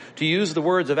predicted. To use the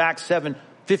words of Acts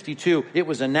 7:52, it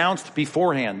was announced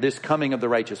beforehand, this coming of the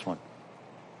righteous one.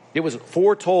 It was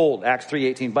foretold, Acts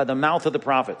 3:18, by the mouth of the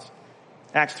prophets.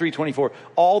 Acts 3:24,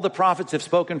 all the prophets have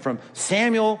spoken from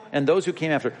Samuel and those who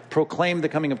came after, proclaimed the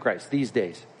coming of Christ these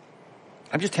days.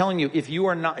 I'm just telling you, if you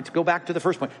are not, to go back to the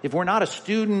first point, if we're not a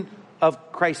student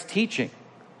of Christ's teaching,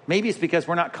 maybe it's because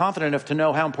we're not confident enough to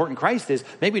know how important Christ is.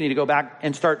 Maybe we need to go back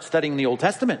and start studying the Old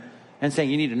Testament and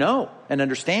saying you need to know and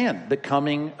understand the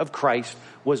coming of Christ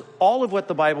was all of what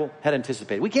the Bible had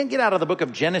anticipated. We can't get out of the book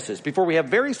of Genesis before we have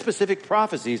very specific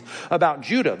prophecies about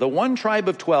Judah, the one tribe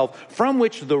of 12 from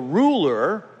which the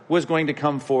ruler was going to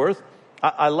come forth.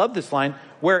 I love this line,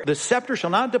 where the scepter shall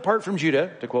not depart from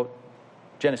Judah, to quote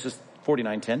Genesis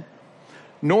 49:10,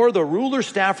 nor the ruler's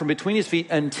staff from between his feet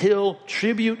until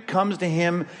tribute comes to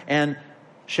him and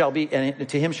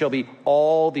to him shall be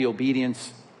all the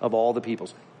obedience of all the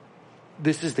peoples.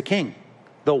 This is the king,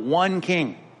 the one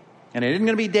king. And it isn't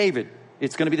going to be David.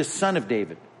 It's going to be the son of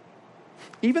David.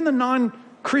 Even the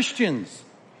non-Christians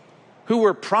who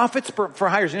were prophets for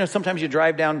hire. You know, sometimes you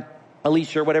drive down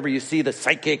Alicia or whatever, you see the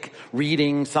psychic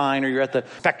reading sign, or you're at the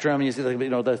Spectrum and you see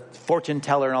the fortune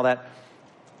teller and all that.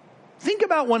 Think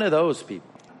about one of those people.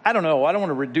 I don't know. I don't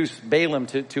want to reduce Balaam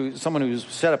to someone who's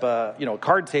set up a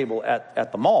card table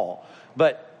at the mall.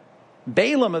 But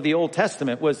Balaam of the Old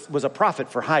Testament was a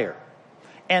prophet for hire.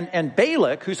 And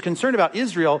Balak, who's concerned about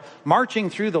Israel marching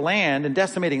through the land and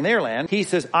decimating their land, he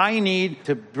says, I need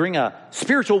to bring a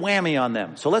spiritual whammy on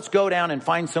them. So let's go down and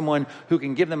find someone who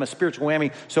can give them a spiritual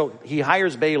whammy. So he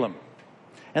hires Balaam.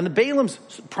 And the Balaam's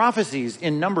prophecies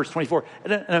in Numbers 24,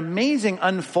 an amazing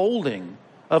unfolding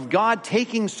of God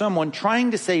taking someone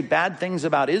trying to say bad things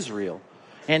about Israel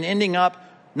and ending up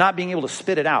not being able to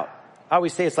spit it out. I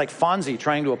always say it's like Fonzie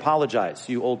trying to apologize,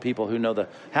 you old people who know the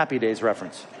Happy Days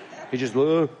reference. He just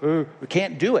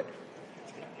can't do it.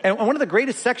 And one of the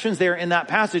greatest sections there in that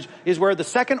passage is where the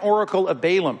second oracle of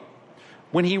Balaam,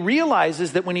 when he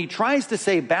realizes that when he tries to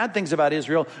say bad things about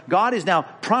Israel, God is now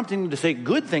prompting him to say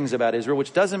good things about Israel,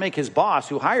 which doesn't make his boss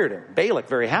who hired him, Balak,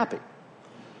 very happy.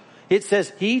 It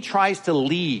says he tries to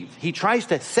leave. He tries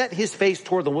to set his face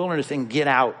toward the wilderness and get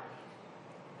out.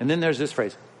 And then there's this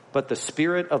phrase, but the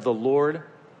Spirit of the Lord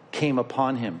came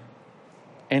upon him.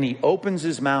 And he opens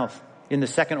his mouth in the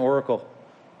second oracle,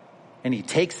 and he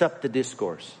takes up the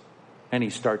discourse, and he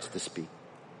starts to speak.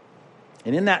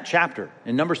 And in that chapter,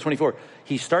 in Numbers 24,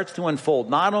 he starts to unfold.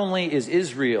 Not only is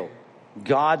Israel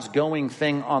God's going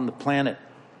thing on the planet,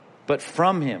 but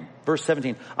from him, verse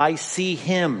 17, I see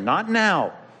him, not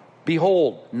now,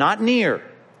 behold, not near.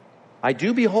 I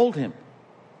do behold him,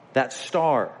 that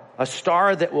star, a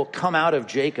star that will come out of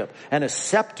Jacob, and a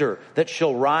scepter that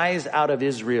shall rise out of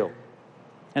Israel.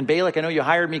 And Balak, I know you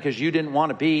hired me because you didn't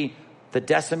want to be the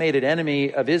decimated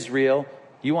enemy of Israel.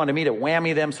 You wanted me to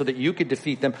whammy them so that you could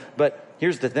defeat them. But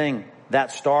here's the thing.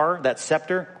 That star, that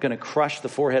scepter, going to crush the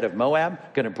forehead of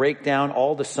Moab, going to break down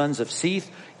all the sons of Seth.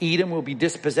 Edom will be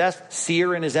dispossessed.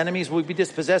 Seir and his enemies will be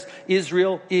dispossessed.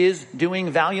 Israel is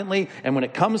doing valiantly. And when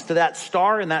it comes to that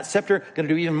star and that scepter, going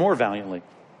to do even more valiantly.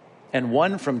 And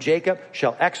one from Jacob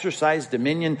shall exercise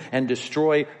dominion and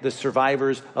destroy the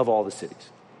survivors of all the cities.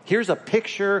 Here's a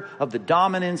picture of the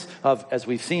dominance of, as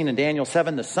we've seen in Daniel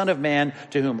 7, the Son of Man,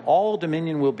 to whom all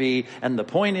dominion will be. And the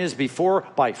point is, before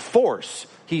by force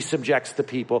he subjects the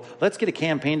people, let's get a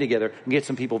campaign together and get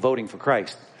some people voting for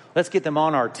Christ. Let's get them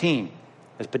on our team.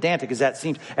 As pedantic as that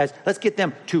seems, let's get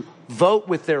them to vote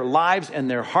with their lives and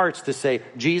their hearts to say,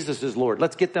 Jesus is Lord.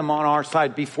 Let's get them on our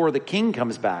side before the king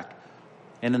comes back.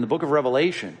 And in the book of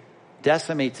Revelation,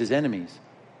 decimates his enemies.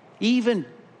 Even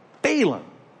Balaam,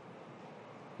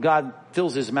 God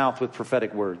fills his mouth with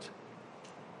prophetic words.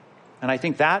 And I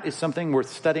think that is something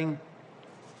worth studying.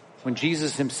 When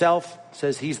Jesus himself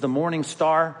says he's the morning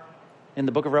star in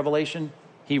the book of Revelation,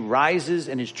 he rises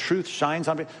and his truth shines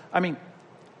on me. I mean,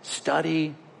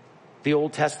 study the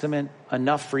Old Testament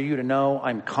enough for you to know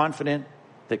I'm confident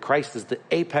that Christ is the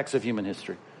apex of human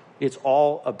history. It's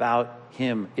all about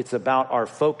him. It's about our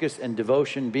focus and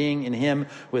devotion being in him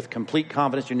with complete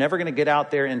confidence. You're never going to get out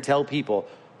there and tell people,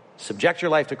 subject your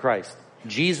life to Christ.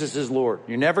 Jesus is Lord.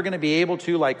 You're never going to be able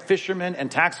to, like fishermen and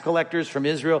tax collectors from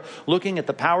Israel, looking at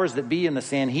the powers that be in the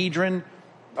Sanhedrin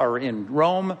or in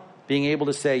Rome, being able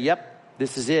to say, yep,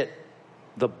 this is it.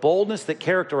 The boldness that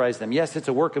characterized them. Yes, it's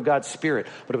a work of God's Spirit,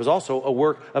 but it was also a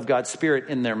work of God's Spirit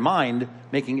in their mind,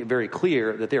 making it very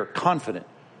clear that they are confident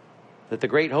that the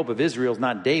great hope of Israel is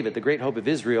not David. The great hope of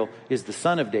Israel is the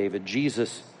Son of David,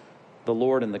 Jesus, the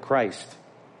Lord and the Christ.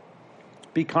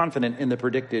 Be confident in the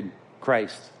predicted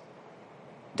Christ.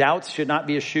 Doubts should not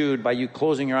be eschewed by you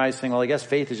closing your eyes saying, well, I guess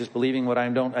faith is just believing what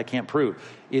I can't prove.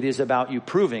 It is about you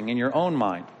proving in your own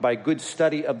mind by good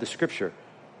study of the Scripture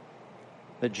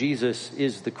that Jesus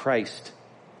is the Christ.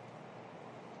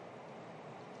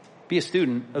 Be a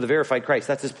student of the verified Christ.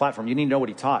 That's his platform. You need to know what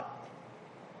he taught.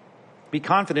 Be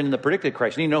confident in the predicted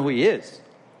Christ. You need to know who he is.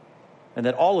 And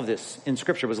that all of this in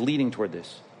Scripture was leading toward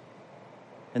this.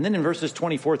 And then in verses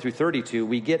 24 through 32,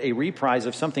 we get a reprise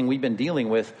of something we've been dealing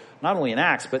with, not only in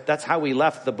Acts, but that's how we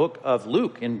left the book of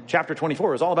Luke in chapter 24.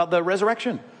 It was all about the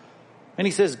resurrection. And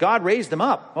he says, God raised him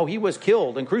up. Oh, he was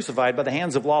killed and crucified by the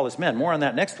hands of lawless men. More on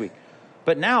that next week.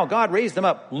 But now God raised him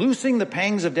up, loosing the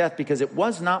pangs of death because it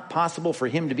was not possible for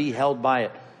him to be held by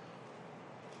it.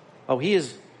 Oh, he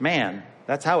is man.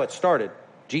 That's how it started.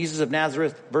 Jesus of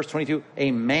Nazareth, verse 22,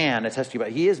 a man attests to you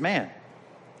about. He is man.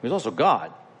 He was also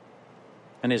God.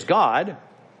 And his God,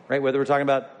 right, whether we're talking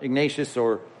about Ignatius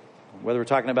or whether we're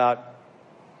talking about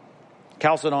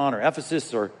Chalcedon or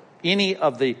Ephesus or any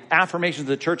of the affirmations of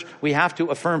the church, we have to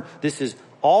affirm this is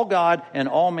all God and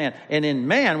all man. And in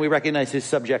man, we recognize his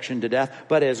subjection to death.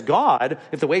 But as God,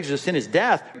 if the wages of sin is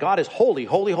death, God is holy,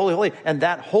 holy, holy, holy. And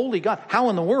that holy God, how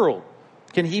in the world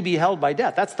can he be held by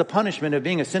death? That's the punishment of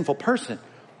being a sinful person.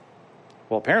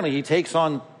 Well, apparently he takes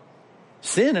on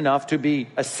sin enough to be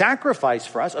a sacrifice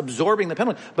for us, absorbing the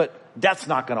penalty. But death's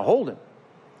not going to hold him.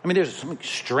 I mean, there's something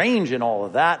strange in all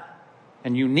of that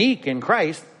and unique in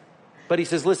Christ. But he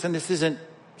says, listen, this isn't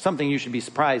something you should be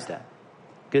surprised at.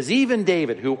 Because even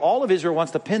David, who all of Israel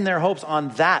wants to pin their hopes on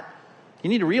that, you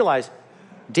need to realize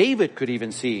David could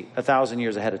even see 1,000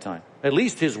 years ahead of time. At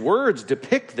least his words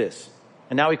depict this.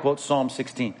 And now he quotes Psalm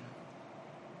 16.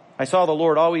 I saw the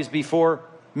Lord always before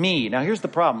me. Now here's the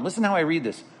problem. Listen how I read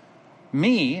this.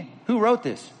 Me? Who wrote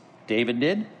this? David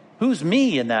did. Who's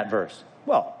me in that verse?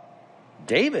 Well,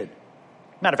 David.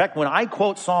 Matter of fact, when I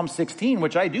quote Psalm 16,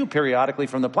 which I do periodically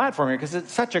from the platform here because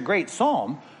it's such a great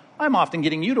psalm, I'm often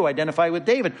getting you to identify with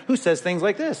David, who says things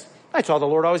like this. I saw the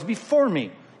Lord always before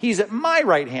me. He's at my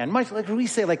right hand. Much like we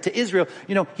say, like to Israel,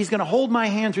 he's going to hold my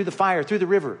hand through the fire, through the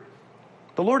river.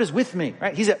 The Lord is with me,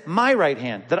 right? He's at my right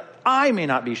hand that I may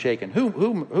not be shaken.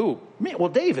 Who? Me? Well,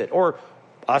 David. Or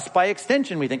us by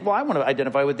extension. We think, well, I want to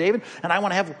identify with David and I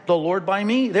want to have the Lord by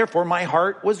me. Therefore, my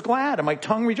heart was glad and my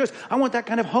tongue rejoiced. I want that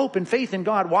kind of hope and faith in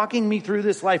God walking me through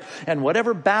this life. And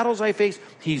whatever battles I face,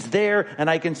 he's there and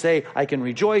I can say, I can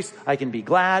rejoice, I can be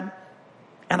glad,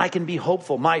 and I can be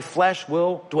hopeful. My flesh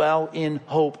will dwell in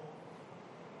hope.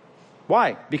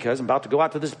 Why? Because I'm about to go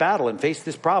out to this battle and face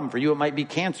this problem. For you, it might be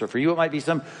cancer. For you, it might be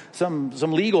some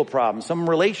legal problem, some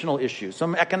relational issue,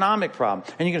 some economic problem.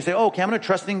 And you're going to say, oh, okay, I'm going to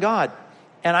trust in God.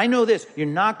 And I know this, you're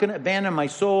not going to abandon my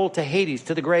soul to Hades,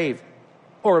 to the grave,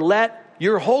 or let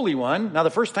your Holy One. Now,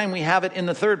 the first time we have it in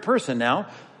the third person now,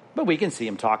 but we can see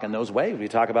him talk in those ways. We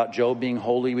talk about Job being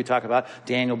holy. We talk about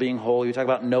Daniel being holy. We talk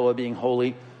about Noah being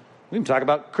holy. We can talk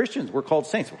about Christians. We're called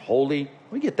saints. We're holy.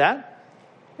 We get that.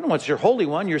 You don't want your Holy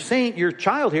One, your saint, your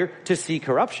child here to see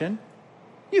corruption.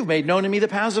 You've made known to me the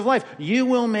paths of life. You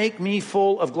will make me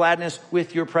full of gladness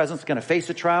with your presence. Going to face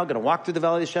a trial, going to walk through the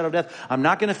valley of the shadow of death. I'm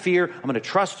not going to fear. I'm going to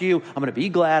trust you. I'm going to be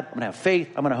glad. I'm going to have faith.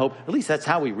 I'm going to hope. At least that's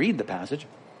how we read the passage.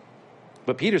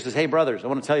 But Peter says, hey, brothers, I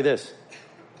want to tell you this.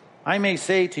 I may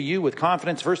say to you with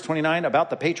confidence, verse 29, about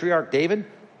the patriarch David,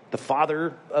 the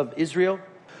father of Israel,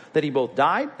 that he both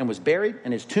died and was buried,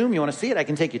 and his tomb, you want to see it? I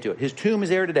can take you to it. His tomb is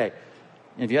there today.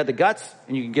 And if you had the guts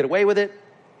and you can get away with it,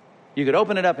 you could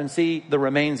open it up and see the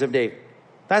remains of David.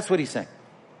 That's what he's saying.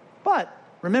 But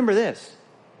remember this.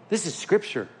 This is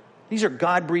scripture. These are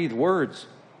God-breathed words.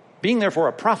 Being therefore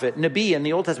a prophet, Nabi in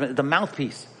the Old Testament, the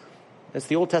mouthpiece. That's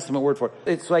the Old Testament word for it.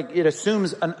 It's like it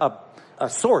assumes a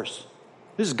source.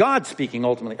 This is God speaking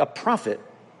ultimately. A prophet,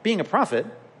 being a prophet,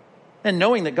 and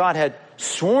knowing that God had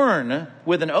sworn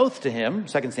with an oath to him,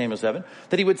 2 Samuel 7,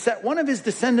 that he would set one of his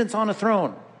descendants on a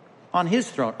throne. On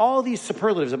his throne. All these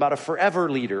superlatives about a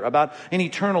forever leader, about an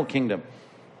eternal kingdom.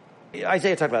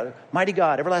 Isaiah talked about it. Mighty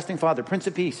God, everlasting Father, Prince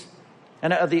of Peace.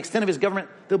 And of the extent of his government,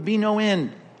 there'll be no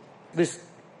end. This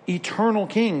eternal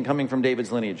king coming from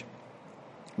David's lineage.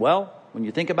 Well, when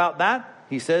you think about that,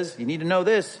 he says, you need to know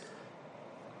this.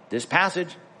 This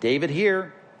passage, David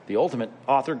here, the ultimate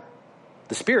author,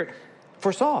 the Spirit,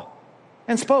 foresaw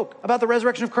and spoke about the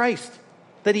resurrection of Christ.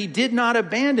 That he did not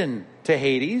abandon to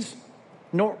Hades,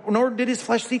 nor did his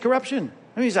flesh see corruption.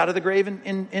 I mean, he's out of the grave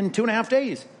in 2.5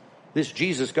 days. This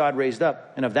Jesus God raised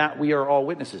up, and of that we are all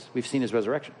witnesses. We've seen his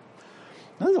resurrection.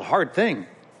 Now, this is a hard thing.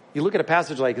 You look at a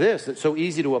passage like this, it's so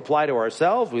easy to apply to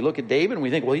ourselves. We look at David and we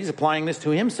think, well, he's applying this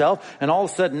to himself. And all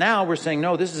of a sudden now we're saying,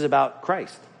 no, this is about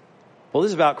Christ. Well, this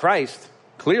is about Christ,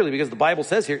 clearly, because the Bible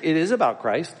says here, it is about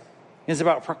Christ. It's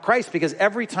about Christ because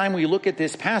every time we look at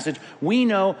this passage, we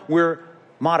know we're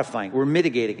modifying, we're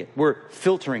mitigating it, we're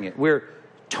filtering it, we're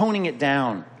toning it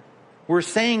down. We're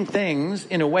saying things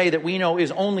in a way that we know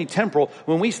is only temporal.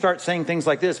 When we start saying things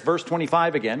like this, verse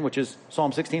 25 again, which is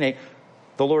Psalm 16:8,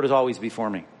 the Lord is always before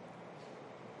me.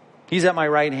 He's at my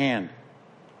right hand,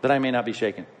 that I may not be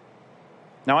shaken.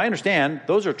 Now, I understand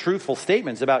those are truthful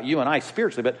statements about you and I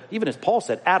spiritually, but even as Paul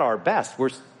said, at our best,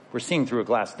 we're seeing through a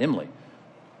glass dimly.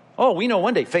 Oh, we know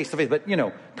one day face to face, but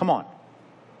come on.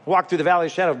 Walk through the valley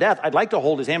of the shadow of death. I'd like to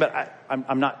hold his hand, but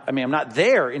I'm not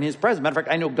there in his presence. Matter of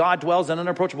fact, I know God dwells in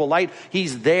unapproachable light.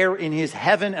 He's there in his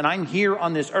heaven, and I'm here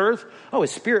on this earth. Oh,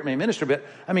 his spirit may minister, but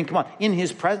come on, in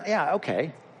his presence. Yeah,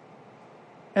 okay.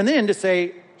 And then to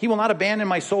say, he will not abandon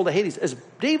my soul to Hades. As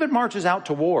David marches out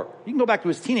to war, you can go back to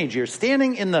his teenage years,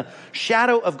 standing in the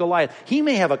shadow of Goliath. He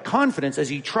may have a confidence as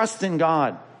he trusts in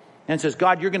God and says,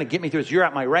 God, you're going to get me through this. You're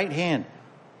at my right hand.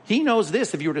 He knows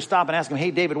this if you were to stop and ask him,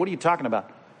 hey, David, what are you talking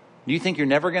about? Do you think you're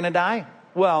never going to die?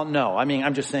 Well, no.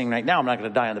 I'm just saying right now I'm not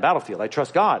going to die on the battlefield. I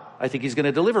trust God. I think he's going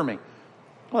to deliver me.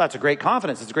 Well, that's a great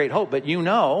confidence. It's a great hope. But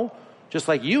just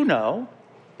like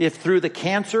if through the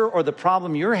cancer or the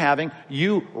problem you're having,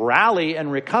 you rally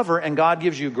and recover and God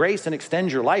gives you grace and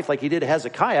extends your life like he did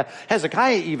Hezekiah.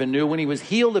 Hezekiah even knew when he was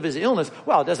healed of his illness,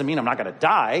 well, it doesn't mean I'm not going to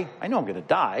die. I know I'm going to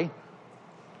die.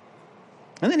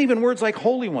 And then even words like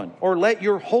Holy One or let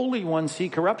your Holy One see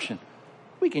corruption.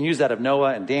 We can use that of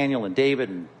Noah and Daniel and David,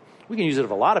 and we can use it of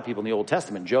a lot of people in the Old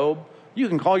Testament. Job, you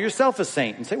can call yourself a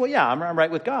saint and say, well, yeah, I'm right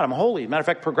with God. I'm holy. Matter of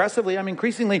fact, progressively, I'm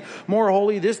increasingly more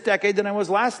holy this decade than I was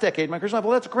last decade. My Christian life,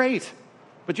 well, that's great.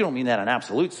 But you don't mean that in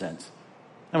absolute sense.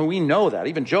 We know that.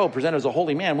 Even Job, presented as a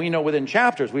holy man, we know within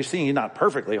chapters, we've seen he's not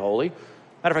perfectly holy.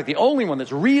 Matter of fact, the only one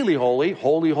that's really holy,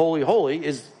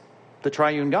 is the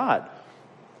triune God.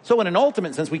 So in an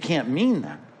ultimate sense, we can't mean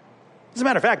that. As a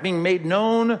matter of fact, being made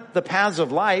known the paths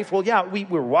of life, well, yeah,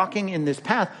 we're walking in this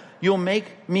path. You'll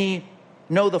make me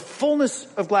know the fullness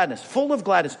of gladness, full of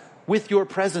gladness with your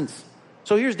presence.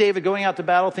 So here's David going out to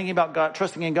battle, thinking about God,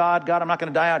 trusting in God. God, I'm not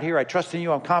going to die out here. I trust in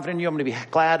you. I'm confident in you. I'm going to be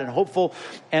glad and hopeful.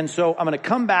 And so I'm going to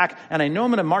come back, and I know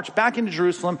I'm going to march back into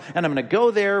Jerusalem, and I'm going to go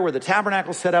there where the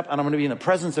tabernacle's set up, and I'm going to be in the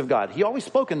presence of God. He always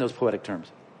spoke in those poetic terms.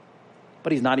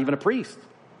 But he's not even a priest.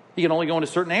 He can only go into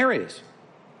certain areas.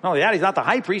 Not only that, he's not the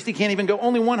high priest. He can't even go.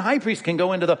 Only one high priest can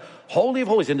go into the Holy of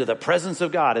Holies, into the presence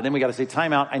of God. And then we got to say,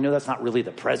 time out. I know that's not really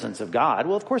the presence of God.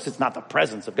 Well, of course it's not the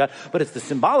presence of God, but it's the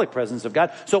symbolic presence of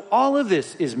God. So all of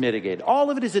this is mitigated.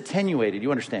 All of it is attenuated. You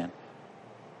understand?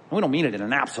 And we don't mean it in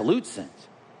an absolute sense.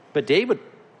 But David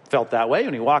felt that way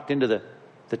when he walked into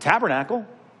the tabernacle,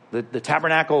 the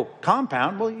tabernacle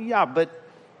compound. Well, yeah, but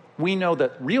we know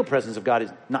that real presence of God is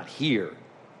not here.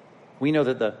 We know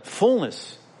that the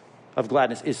fullness of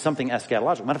gladness is something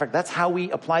eschatological. Matter of fact, that's how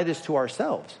we apply this to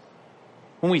ourselves.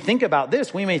 When we think about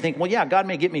this, we may think, well, yeah, God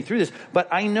may get me through this, but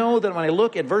I know that when I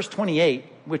look at verse 28,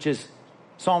 which is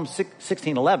Psalm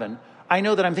 16:11, I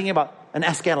know that I'm thinking about an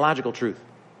eschatological truth.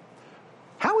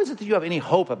 How is it that you have any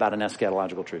hope about an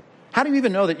eschatological truth? How do you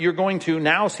even know that you're going to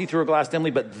now see through a glass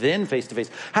dimly, but then face to face?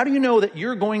 How do you know that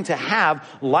you're going to have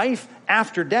life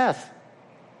after death?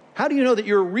 How do you know that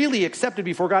you're really accepted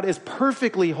before God as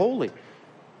perfectly holy?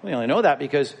 We only know that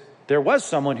because there was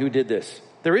someone who did this.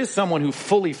 There is someone who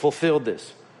fully fulfilled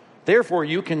this. Therefore,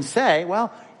 you can say,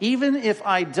 well, even if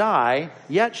I die,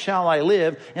 yet shall I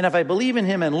live. And if I believe in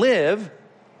him and live,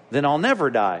 then I'll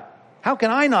never die. How can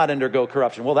I not undergo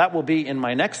corruption? Well, that will be in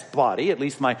my next body, at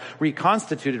least my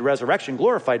reconstituted resurrection,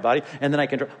 glorified body. And then I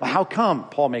can, well, how come?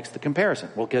 Paul makes the comparison.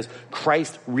 Well, because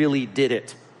Christ really did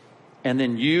it. And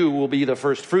then you will be the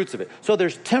first fruits of it. So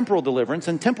there's temporal deliverance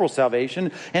and temporal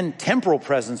salvation and temporal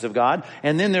presence of God.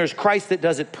 And then there's Christ that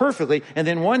does it perfectly. And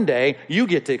then one day you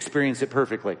get to experience it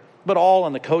perfectly. But all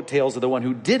on the coattails of the one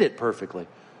who did it perfectly.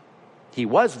 He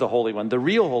was the Holy One, the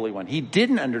real Holy One. He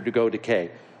didn't undergo decay.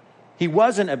 He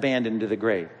wasn't abandoned to the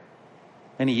grave.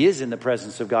 And he is in the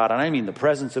presence of God. And I mean the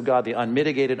presence of God, the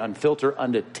unmitigated, unfiltered,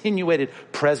 unattenuated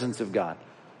presence of God.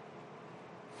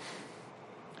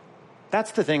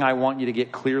 That's the thing I want you to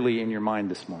get clearly in your mind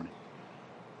this morning.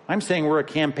 I'm saying we're a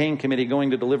campaign committee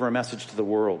going to deliver a message to the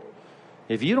world.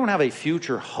 If you don't have a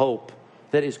future hope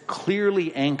that is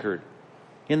clearly anchored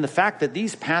in the fact that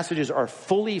these passages are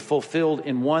fully fulfilled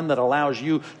in one that allows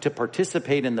you to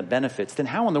participate in the benefits, then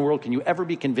how in the world can you ever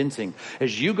be convincing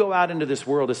as you go out into this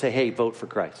world to say, hey, vote for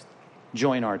Christ.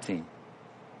 Join our team.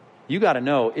 You got to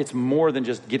know it's more than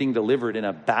just getting delivered in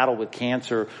a battle with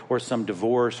cancer or some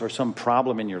divorce or some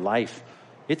problem in your life.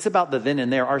 It's about the then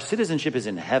and there. Our citizenship is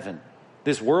in heaven.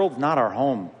 This world's not our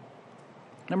home.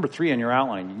 Number 3 on your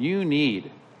outline, you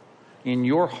need in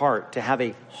your heart to have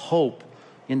a hope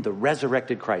in the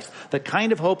resurrected Christ. The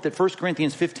kind of hope that 1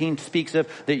 Corinthians 15 speaks of,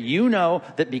 that you know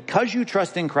that because you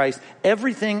trust in Christ,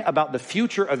 everything about the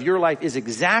future of your life is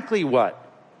exactly what?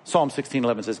 Psalm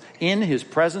 16:11 says, in his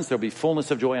presence there'll be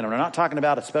fullness of joy. And we're not talking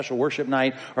about a special worship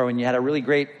night or when you had a really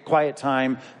great quiet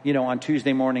time, on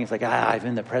Tuesday morning. It's like, I'm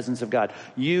in the presence of God.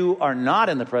 You are not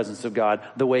in the presence of God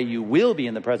the way you will be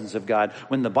in the presence of God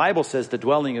when the Bible says the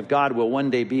dwelling of God will one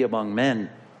day be among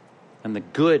men. And the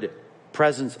good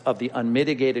presence of the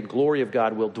unmitigated glory of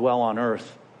God will dwell on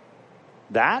earth.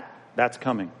 That's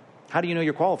coming. How do you know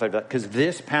you're qualified for that? Because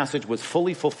this passage was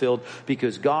fully fulfilled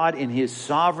because God in his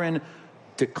sovereign,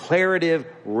 declarative,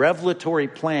 revelatory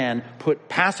plan put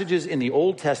passages in the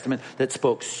Old Testament that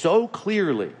spoke so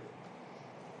clearly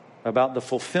about the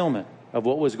fulfillment of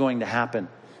what was going to happen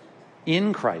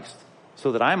in Christ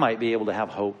so that I might be able to have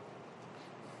hope.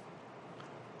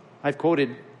 I've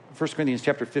quoted 1 Corinthians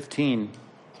chapter 15.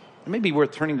 It may be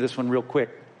worth turning to this one real quick.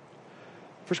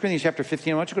 1 Corinthians chapter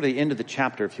 15, I want you to go to the end of the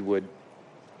chapter if you would.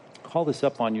 Call this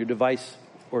up on your device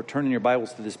or turn in your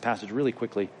Bibles to this passage really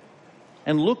quickly.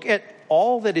 And look at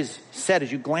all that is said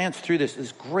as you glance through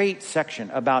this great section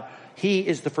about he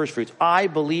is the first fruits. I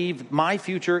believe my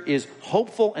future is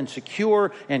hopeful and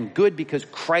secure and good because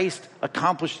Christ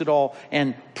accomplished it all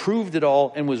and proved it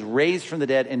all and was raised from the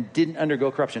dead and didn't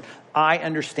undergo corruption. I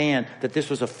understand that this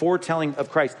was a foretelling of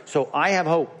Christ. So I have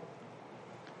hope.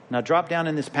 Now drop down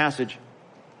in this passage.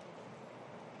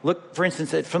 Look, for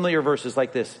instance, at familiar verses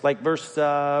like this, like verse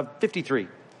 53.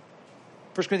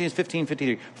 1 Corinthians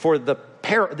 15:53. For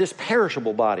this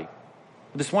perishable body,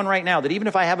 this one right now, that even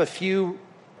if I have a few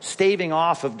staving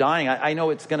off of dying, I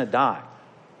know it's going to die.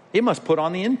 It must put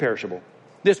on the imperishable.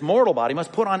 This mortal body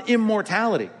must put on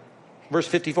immortality. Verse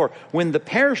 54. When the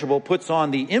perishable puts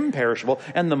on the imperishable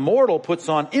and the mortal puts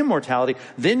on immortality,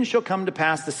 then shall come to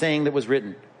pass the saying that was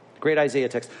written. Great Isaiah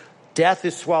text. Death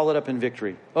is swallowed up in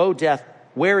victory. O death,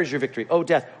 where is your victory? O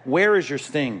death, where is your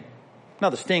sting? Now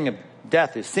the sting of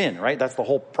death is sin, right? That's the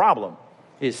whole problem,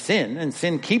 is sin, and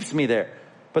sin keeps me there.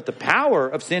 But the power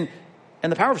of sin,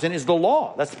 and the power of sin is the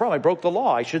law. That's the problem. I broke the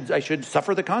law. I should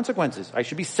suffer the consequences. I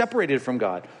should be separated from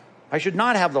God. I should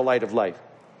not have the light of life.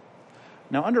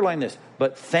 Now underline this.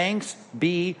 But thanks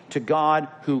be to God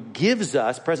who gives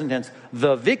us, present tense,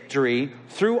 the victory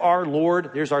through our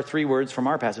Lord. There's our three words from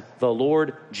our passage. The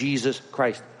Lord Jesus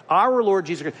Christ. Our Lord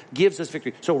Jesus Christ gives us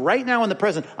victory. So right now in the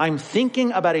present, I'm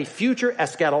thinking about a future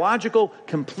eschatological,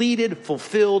 completed,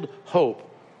 fulfilled hope.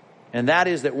 And that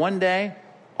is that one day,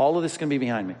 all of this is going to be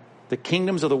behind me. The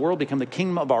kingdoms of the world become the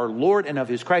kingdom of our Lord and of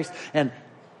his Christ. And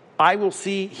I will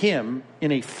see him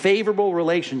in a favorable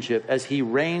relationship as he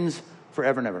reigns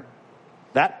forever and ever.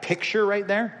 That picture right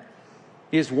there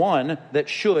is one that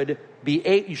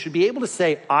you should be able to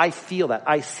say, I feel that,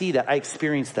 I see that, I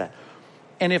experience that.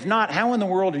 And if not, how in the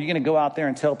world are you going to go out there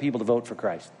and tell people to vote for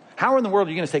Christ? How in the world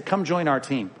are you going to say, come join our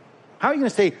team? How are you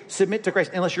going to say, submit to Christ,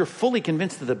 unless you're fully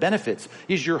convinced of the benefits?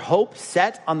 Is your hope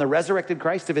set on the resurrected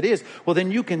Christ? If it is, well,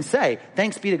 then you can say,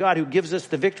 thanks be to God who gives us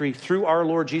the victory through our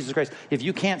Lord Jesus Christ. If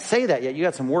you can't say that yet, you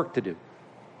got some work to do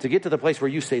to get to the place where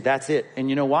you say, that's it. And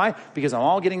you know why? Because I'm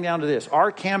all getting down to this.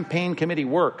 Our campaign committee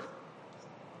work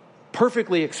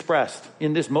perfectly expressed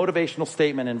in this motivational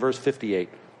statement in verse 58.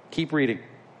 Keep reading.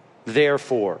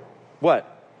 Therefore,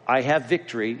 what? I have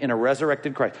victory in a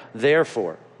resurrected Christ.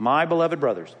 Therefore, my beloved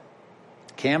brothers,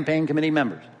 campaign committee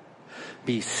members,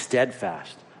 be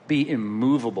steadfast, be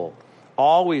immovable,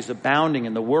 always abounding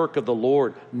in the work of the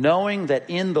Lord, knowing that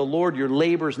in the Lord your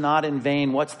labor is not in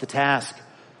vain. What's the task?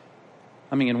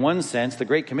 I mean, in one sense, the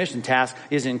Great Commission task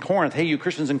is in Corinth. Hey, you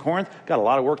Christians in Corinth, got a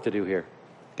lot of work to do here.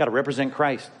 Got to represent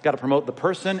Christ. Got to promote the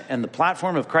person and the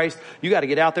platform of Christ. You got to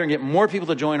get out there and get more people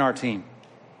to join our team.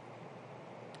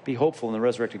 Be hopeful in the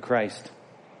resurrected Christ.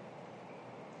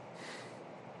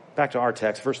 Back to our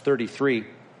text, verse 33.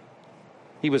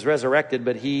 He was resurrected,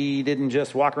 but he didn't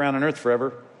just walk around on earth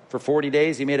forever. For 40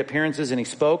 days, he made appearances and he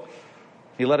spoke.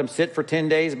 He let him sit for 10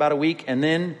 days, about a week, and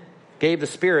then gave the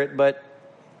Spirit. But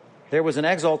there was an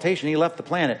exaltation. He left the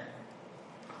planet.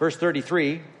 Verse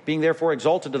 33, being therefore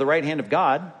exalted to the right hand of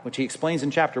God, which he explains in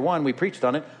chapter 1, we preached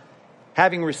on it.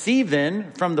 Having received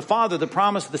then from the Father the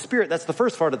promise of the Spirit, that's the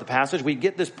first part of the passage. We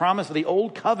get this promise of the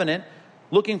old covenant,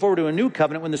 looking forward to a new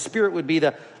covenant when the Spirit would be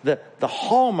the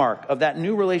hallmark of that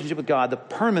new relationship with God, the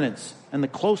permanence and the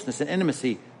closeness and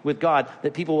intimacy with God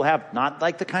that people will have, not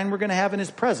like the kind we're going to have in his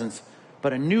presence,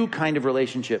 but a new kind of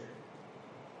relationship.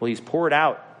 Well, he's poured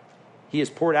out. He has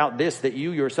poured out this that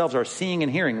you yourselves are seeing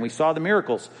and hearing. We saw the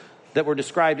miracles that were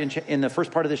described in the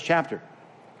first part of this chapter.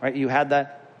 Right? You had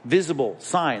that visible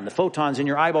sign, the photons in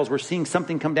your eyeballs were seeing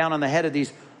something come down on the head of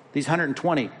these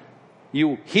 120.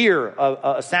 You hear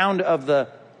a sound of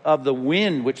the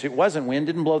wind, which it wasn't wind,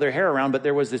 didn't blow their hair around, but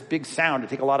there was this big sound. It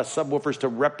took a lot of subwoofers to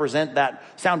represent that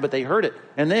sound, but they heard it.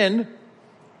 And then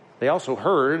They also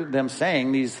heard them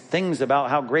saying these things about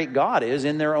how great God is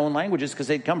in their own languages because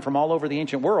they'd come from all over the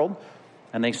ancient world.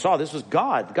 And they saw this was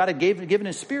God. God had given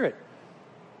his Spirit.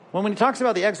 When he talks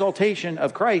about the exaltation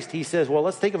of Christ, he says, well,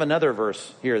 let's think of another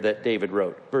verse here that David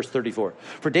wrote. Verse 34.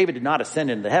 For David did not ascend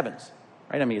into the heavens.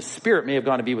 Right? I mean, his spirit may have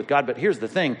gone to be with God, but here's the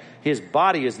thing. His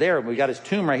body is there. We got his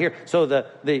tomb right here. So the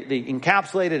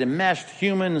encapsulated, enmeshed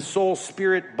human soul,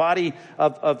 spirit, body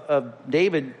of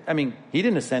David, I mean, he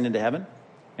didn't ascend into heaven.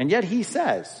 And yet he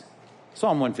says,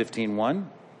 Psalm 115:1,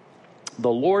 the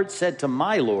Lord said to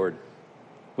my Lord,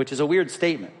 which is a weird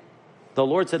statement. The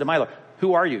Lord said to my Lord,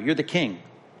 who are you? You're the king.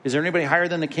 Is there anybody higher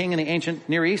than the king in the ancient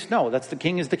Near East? No, that's the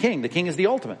king is the king. The king is the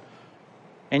ultimate.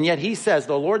 And yet he says,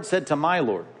 the Lord said to my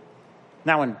Lord.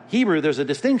 Now in Hebrew, there's a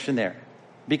distinction there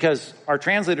because our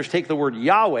translators take the word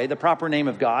Yahweh, the proper name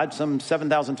of God, some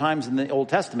 7,000 times in the Old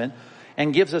Testament,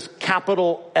 and gives us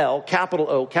capital L, capital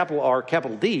O, capital R,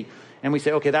 capital D. And we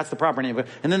say, okay, that's the proper name of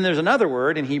God. And then there's another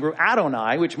word in Hebrew,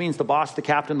 Adonai, which means the boss, the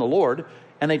captain, the Lord.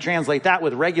 And they translate that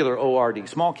with regular O-R-D,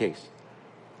 small case.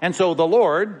 And so the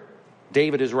Lord,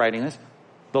 David is writing this,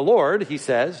 the Lord, he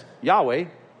says, Yahweh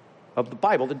of the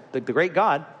Bible, the great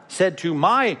God, said to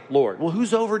my Lord. Well,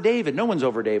 who's over David? No one's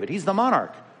over David. He's the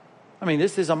monarch. I mean,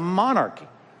 this is a monarchy.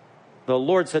 The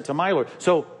Lord said to my Lord.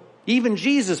 So even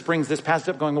Jesus brings this passage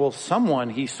up going, well,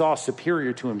 someone he saw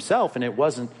superior to himself, and it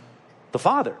wasn't the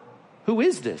Father. Who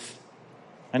is this?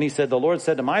 And he said, the Lord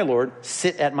said to my Lord,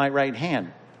 sit at my right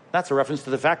hand. That's a reference to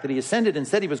the fact that he ascended and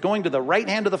said he was going to the right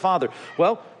hand of the Father.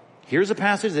 Well, here's a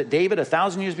passage that David,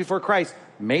 1,000 years before Christ,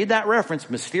 made that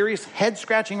reference, mysterious,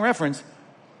 head-scratching reference.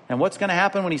 And what's going to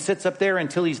happen when he sits up there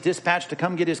until he's dispatched to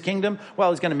come get his kingdom?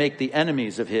 Well, he's going to make the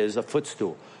enemies of his a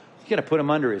footstool. He's going to put them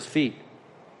under his feet.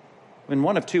 In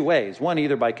one of two ways. One,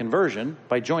 either by conversion,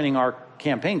 by joining our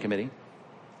campaign committee,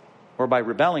 or by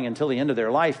rebelling until the end of their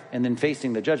life and then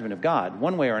facing the judgment of God.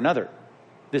 One way or another.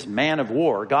 This man of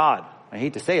war, God, I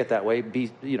hate to say it that way,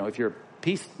 if you're a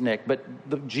peacenik,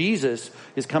 but Jesus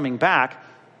is coming back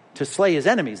to slay his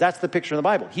enemies. That's the picture in the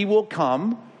Bible. He will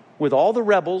come with all the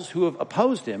rebels who have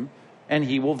opposed him, and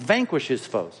he will vanquish his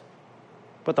foes.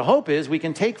 But the hope is we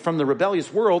can take from the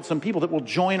rebellious world some people that will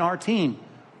join our team,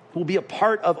 who will be a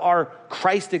part of our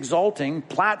Christ-exalting,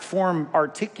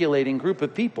 platform-articulating group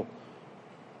of people.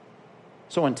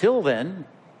 So until then,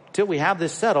 till we have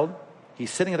this settled, he's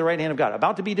sitting at the right hand of God,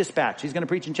 about to be dispatched. He's going to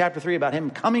preach in chapter 3 about him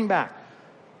coming back.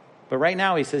 But right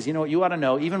now he says, you know what you ought to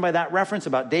know, even by that reference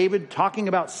about David talking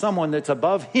about someone that's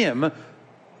above him,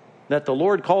 that the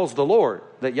Lord calls the Lord,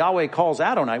 that Yahweh calls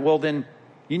Adonai, well then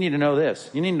you need to know this.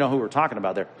 You need to know who we're talking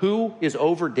about there. Who is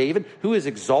over David? Who is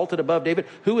exalted above David?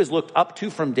 Who is looked up to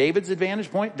from David's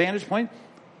vantage point?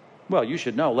 Well, you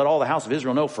should know. Let all the house of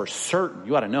Israel know for certain.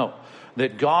 You ought to know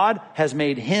that God has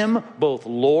made him both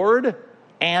Lord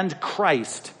and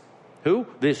Christ. Who?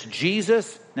 This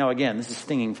Jesus. Now again, this is a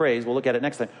stinging phrase. We'll look at it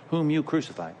next time. Whom you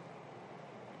crucified.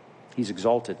 He's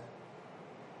exalted.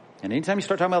 And anytime you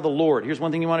start talking about the Lord, here's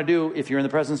one thing you want to do if you're in the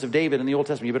presence of David in the Old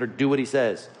Testament. You better do what he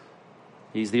says.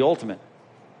 He's the ultimate.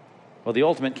 Well, the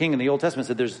ultimate king in the Old Testament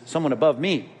said there's someone above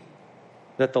me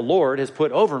that the Lord has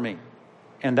put over me.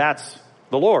 And that's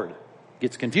the Lord.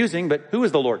 Gets confusing, but who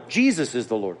is the Lord? Jesus is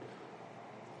the Lord.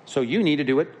 So you need to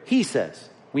do what he says.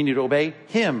 We need to obey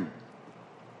him.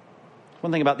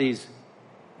 One thing about these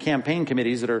campaign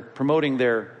committees that are promoting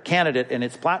their candidate and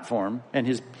its platform and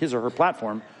his or her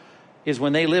platform is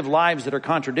when they live lives that are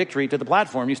contradictory to the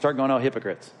platform, you start going, oh,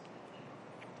 hypocrites.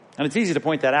 And it's easy to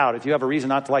point that out if you have a reason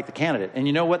not to like the candidate. And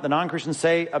you know what the non-Christians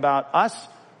say about us?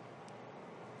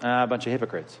 A bunch of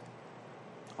hypocrites.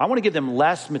 I want to give them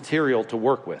less material to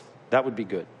work with. That would be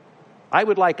good. I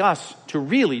would like us to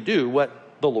really do what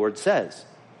the Lord says.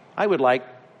 I would like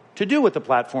to do what the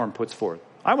platform puts forth.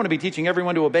 I want to be teaching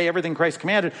everyone to obey everything Christ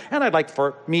commanded, and I'd like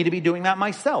for me to be doing that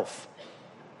myself.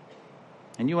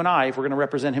 And you and I, if we're going to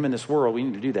represent him in this world, we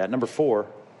need to do that. Number 4,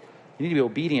 you need to be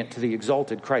obedient to the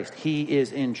exalted Christ. He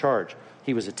is in charge.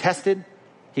 He was attested.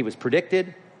 He was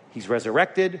predicted. He's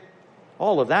resurrected.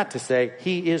 All of that to say,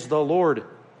 he is the Lord.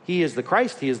 He is the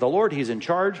Christ. He is the Lord. He's in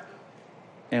charge.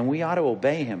 And we ought to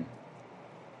obey him.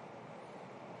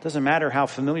 It doesn't matter how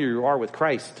familiar you are with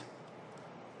Christ.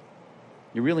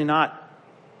 You're really not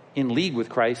in league with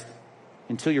Christ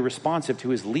until you're responsive to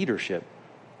his leadership.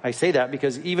 I say that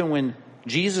because even when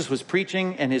Jesus was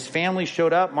preaching and his family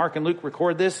showed up, Mark and Luke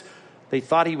record this, they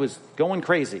thought he was going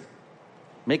crazy,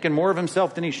 making more of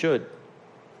himself than he should.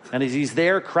 And as he's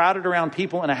there crowded around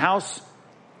people in a house,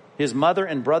 his mother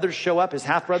and brothers show up, his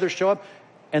half-brothers show up,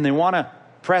 and they want to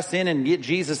press in and get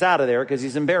Jesus out of there because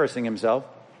he's embarrassing himself.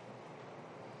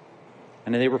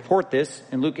 And then they report this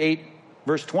in Luke 8,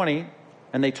 verse 20.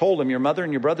 And they told him, your mother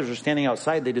and your brothers are standing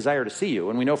outside. They desire to see you.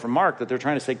 And we know from Mark that they're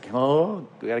trying to say, oh,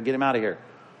 we got to get him out of here.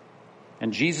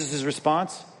 And Jesus'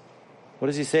 response, what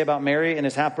does he say about Mary and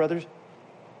his half-brothers?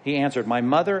 He answered, my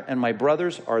mother and my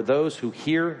brothers are those who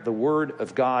hear the word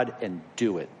of God and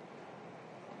do it.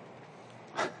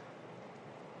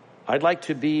 I'd like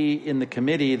to be in the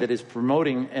committee that is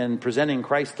promoting and presenting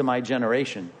Christ to my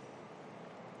generation.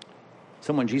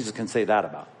 Someone Jesus can say that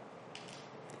about.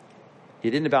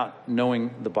 It isn't about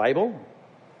knowing the Bible,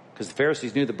 because the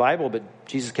Pharisees knew the Bible, but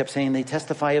Jesus kept saying, they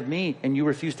testify of me, and you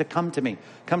refuse to come to me.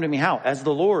 Come to me how? As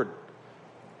the Lord.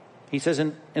 He says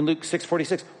in Luke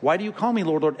 6:46, why do you call me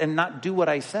Lord, Lord, and not do what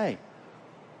I say?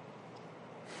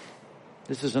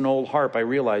 This is an old harp, I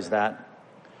realize that.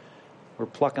 We're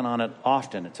plucking on it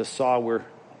often. It's a saw we're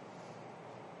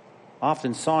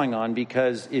often sawing on,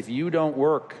 because if you don't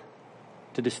work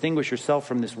to distinguish yourself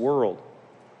from this world,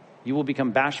 you will become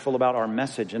bashful about our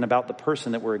message and about the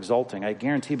person that we're exalting. I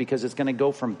guarantee, because it's going to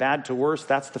go from bad to worse.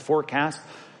 That's the forecast.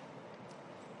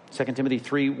 2 Timothy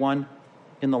 3:1.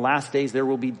 In the last days, there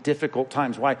will be difficult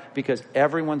times. Why? Because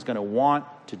everyone's going to want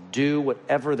to do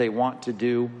whatever they want to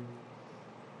do.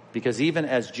 Because even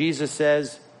as Jesus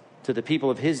says to the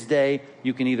people of his day,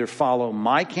 you can either follow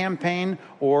my campaign,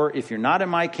 or if you're not in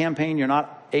my campaign, you're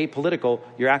not apolitical,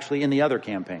 you're actually in the other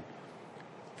campaign.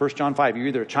 1 John 5, you're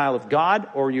either a child of God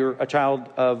or you're a child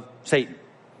of Satan.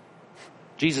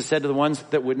 Jesus said to the ones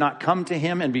that would not come to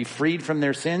him and be freed from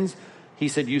their sins, he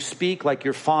said, you speak like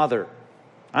your father.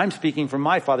 I'm speaking from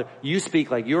my father. You speak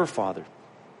like your father.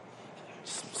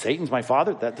 Satan's my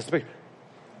father?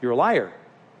 You're a liar.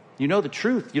 You know the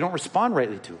truth. You don't respond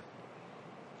rightly to it.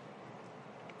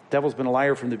 Devil's been a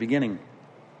liar from the beginning.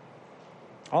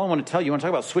 All I want to tell you, I want to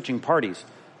talk about switching parties.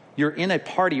 You're in a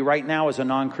party right now as a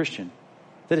non-Christian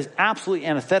that is absolutely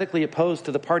antithetically opposed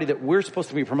to the party that we're supposed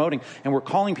to be promoting. And we're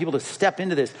calling people to step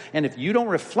into this. And if you don't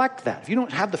reflect that, if you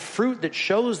don't have the fruit that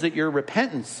shows that your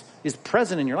repentance is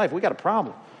present in your life, we got a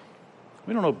problem.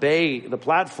 We don't obey the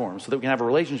platform so that we can have a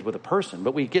relationship with a person,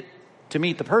 but we get to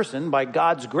meet the person by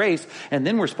God's grace, and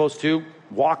then we're supposed to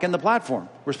walk in the platform.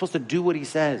 We're supposed to do what he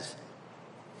says.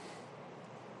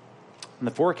 And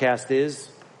the forecast is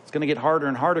it's going to get harder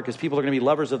and harder, because people are going to be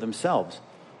lovers of themselves.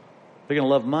 They're going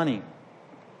to love money.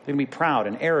 They're going to be proud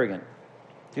and arrogant.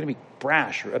 They're going to be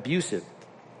brash or abusive.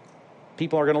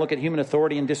 People are going to look at human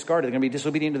authority and discard it. They're going to be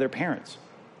disobedient to their parents.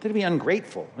 They're going to be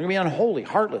ungrateful. They're going to be unholy,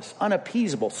 heartless,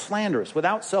 unappeasable, slanderous,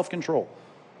 without self-control,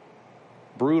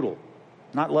 brutal,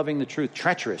 not loving the truth,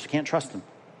 treacherous, can't trust them,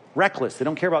 reckless, they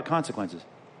don't care about consequences,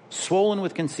 swollen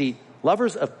with conceit,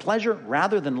 lovers of pleasure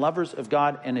rather than lovers of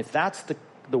God. And if that's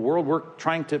the world we're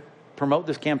trying to promote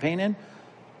this campaign in,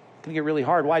 it's going to get really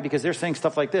hard. Why? Because they're saying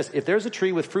stuff like this. If there's a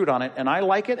tree with fruit on it and I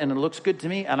like it and it looks good to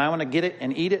me and I want to get it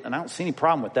and eat it and I don't see any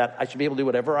problem with that, I should be able to do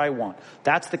whatever I want.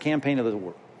 That's the campaign of the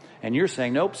world. And you're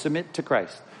saying, nope, submit to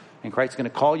Christ. And Christ's going to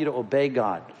call you to obey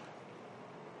God.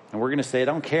 And we're going to say, I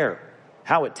don't care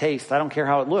how it tastes. I don't care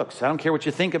how it looks. I don't care what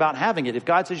you think about having it. If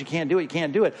God says you can't do it, you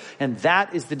can't do it. And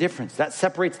that is the difference. That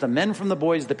separates the men from the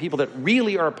boys, the people that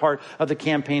really are a part of the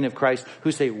campaign of Christ,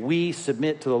 who say, we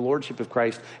submit to the lordship of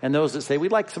Christ, and those that say, we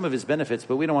like some of his benefits,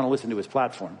 but we don't want to listen to his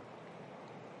platform.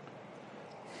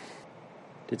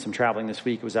 Did some traveling this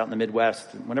week. It was out in the Midwest.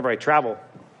 Whenever I travel,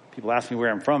 people ask me where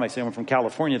I'm from. I say I'm from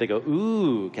California. They go,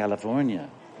 ooh,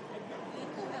 California.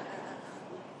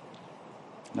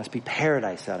 Must be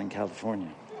paradise out in California.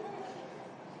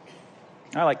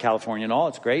 I like California and all.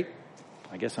 It's great.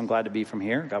 I guess I'm glad to be from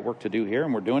here. Got work to do here,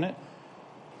 and we're doing it.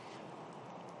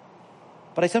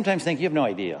 But I sometimes think you have no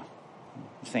idea.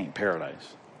 This ain't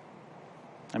paradise.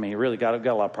 I mean, you really got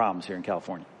a lot of problems here in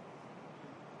California.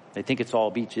 They think it's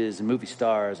all beaches and movie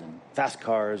stars and fast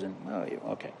cars and,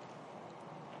 oh, okay.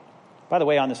 By the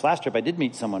way, on this last trip, I did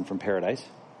meet someone from Paradise.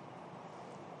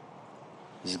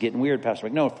 This is getting weird, Pastor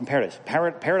Rick. No, from Paradise.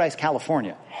 Paradise,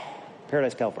 California.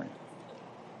 Paradise, California.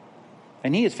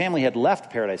 And his family had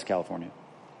left Paradise, California.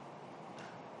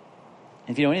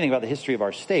 And if you know anything about the history of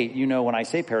our state, you know when I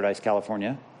say Paradise,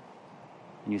 California,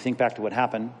 and you think back to what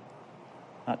happened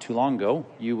not too long ago,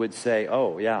 you would say,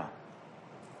 oh, yeah,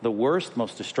 the worst,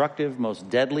 most destructive, most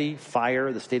deadly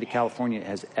fire the state of California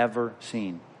has ever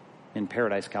seen in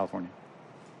Paradise, California.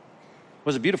 It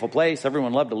was a beautiful place.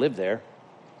 Everyone loved to live there.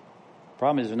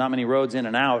 Problem is there's not many roads in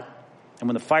and out. And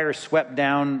when the fire swept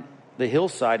down the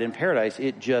hillside in Paradise,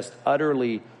 it just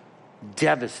utterly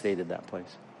devastated that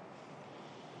place.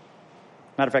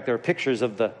 Matter of fact, there are pictures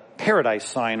of the Paradise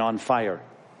sign on fire.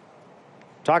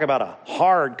 Talk about a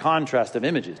hard contrast of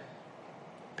images.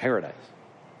 Paradise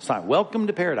sign, welcome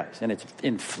to Paradise, and it's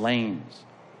in flames.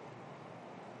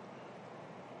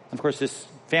 And of course, this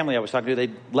family I was talking to,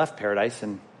 they left Paradise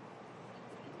and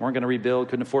weren't going to rebuild,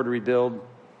 couldn't afford to rebuild.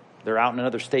 They're out in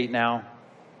another state now.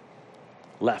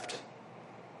 Left.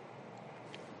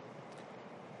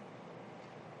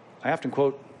 I often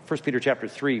quote 1 Peter chapter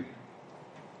 3,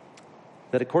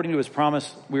 that according to his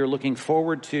promise, we are looking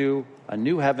forward to a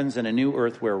new heavens and a new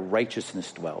earth where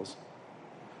righteousness dwells.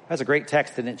 That's a great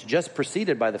text, and it's just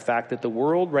preceded by the fact that the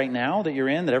world right now that you're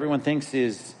in, that everyone thinks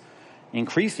is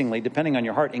increasingly, depending on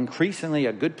your heart, increasingly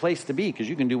a good place to be because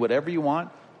you can do whatever you want,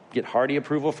 get hearty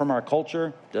approval from our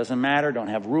culture, doesn't matter, don't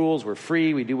have rules, we're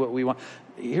free, we do what we want.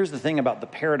 Here's the thing about the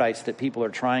paradise that people are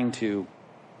trying to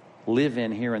live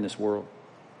in here in this world.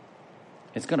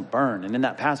 It's going to burn. And in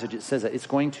that passage, it says that it's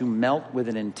going to melt with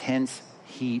an intense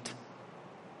heat.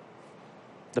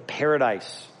 The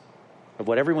paradise of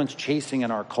what everyone's chasing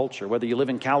in our culture, whether you live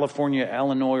in California,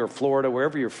 Illinois, or Florida,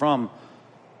 wherever you're from,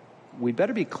 we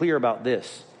better be clear about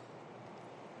this.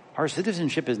 Our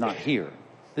citizenship is not here.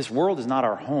 This world is not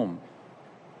our home.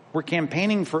 We're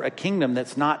campaigning for a kingdom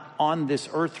that's not on this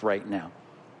earth right now.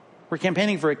 We're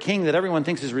campaigning for a king that everyone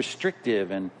thinks is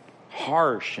restrictive and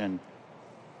harsh and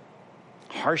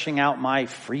harshing out my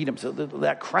freedom. So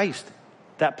that Christ,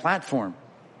 that platform,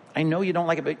 I know you don't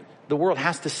like it, but the world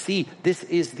has to see this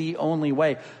is the only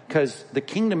way, because the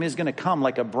kingdom is going to come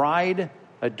like a bride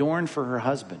adorned for her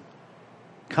husband.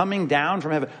 Coming down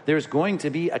from heaven. There's going to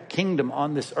be a kingdom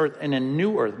on this earth and a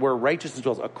new earth where righteousness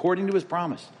dwells according to his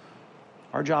promise.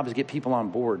 Our job is to get people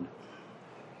on board.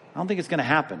 I don't think it's going to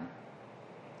happen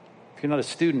if you're not a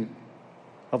student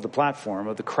of the platform,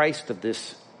 of the Christ of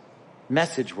this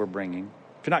message we're bringing.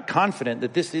 If you're not confident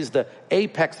that this is the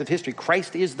apex of history,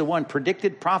 Christ is the one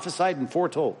predicted, prophesied, and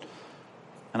foretold.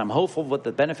 And I'm hopeful that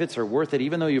the benefits are worth it.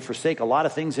 Even though you forsake a lot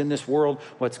of things in this world,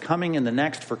 what's coming in the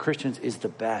next for Christians is the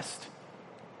best.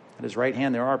 At his right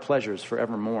hand, there are pleasures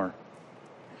forevermore.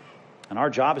 And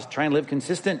our job is to try and live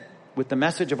consistent with the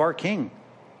message of our King,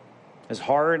 as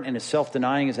hard and as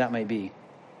self-denying as that may be.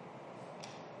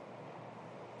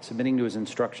 Submitting to his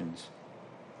instructions.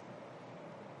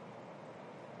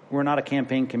 We're not a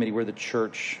campaign committee. We're the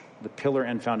church, the pillar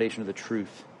and foundation of the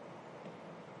truth.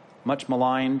 Much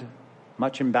maligned,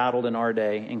 much embattled in our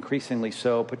day, increasingly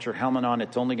so. Put your helmet on,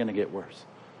 it's only going to get worse.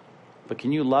 But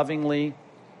can you lovingly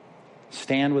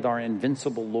stand with our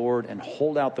invincible Lord and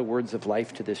hold out the words of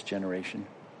life to this generation?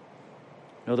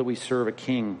 Know that we serve a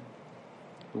king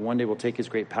who one day will take his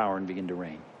great power and begin to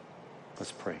reign.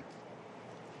 Let's pray.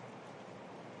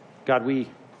 God, we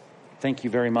thank you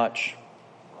very much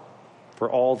for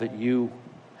all that you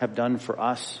have done for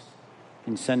us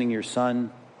in sending your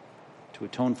Son to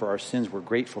atone for our sins. We're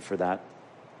grateful for that.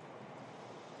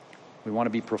 We want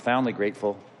to be profoundly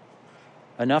grateful,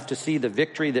 enough to see the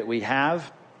victory that we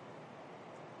have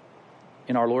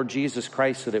in our Lord Jesus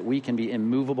Christ so that we can be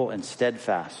immovable and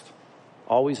steadfast,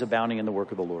 always abounding in the work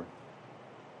of the Lord.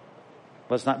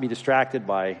 Let's not be distracted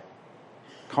by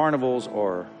carnivals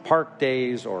or park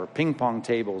days or ping pong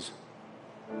tables.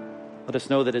 Let us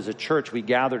know that as a church we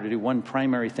gather to do one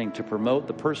primary thing, to promote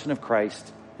the person of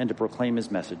Christ and to proclaim his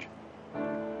message.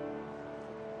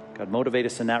 God, motivate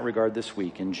us in that regard this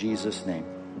week. In Jesus' name,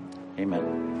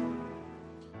 amen.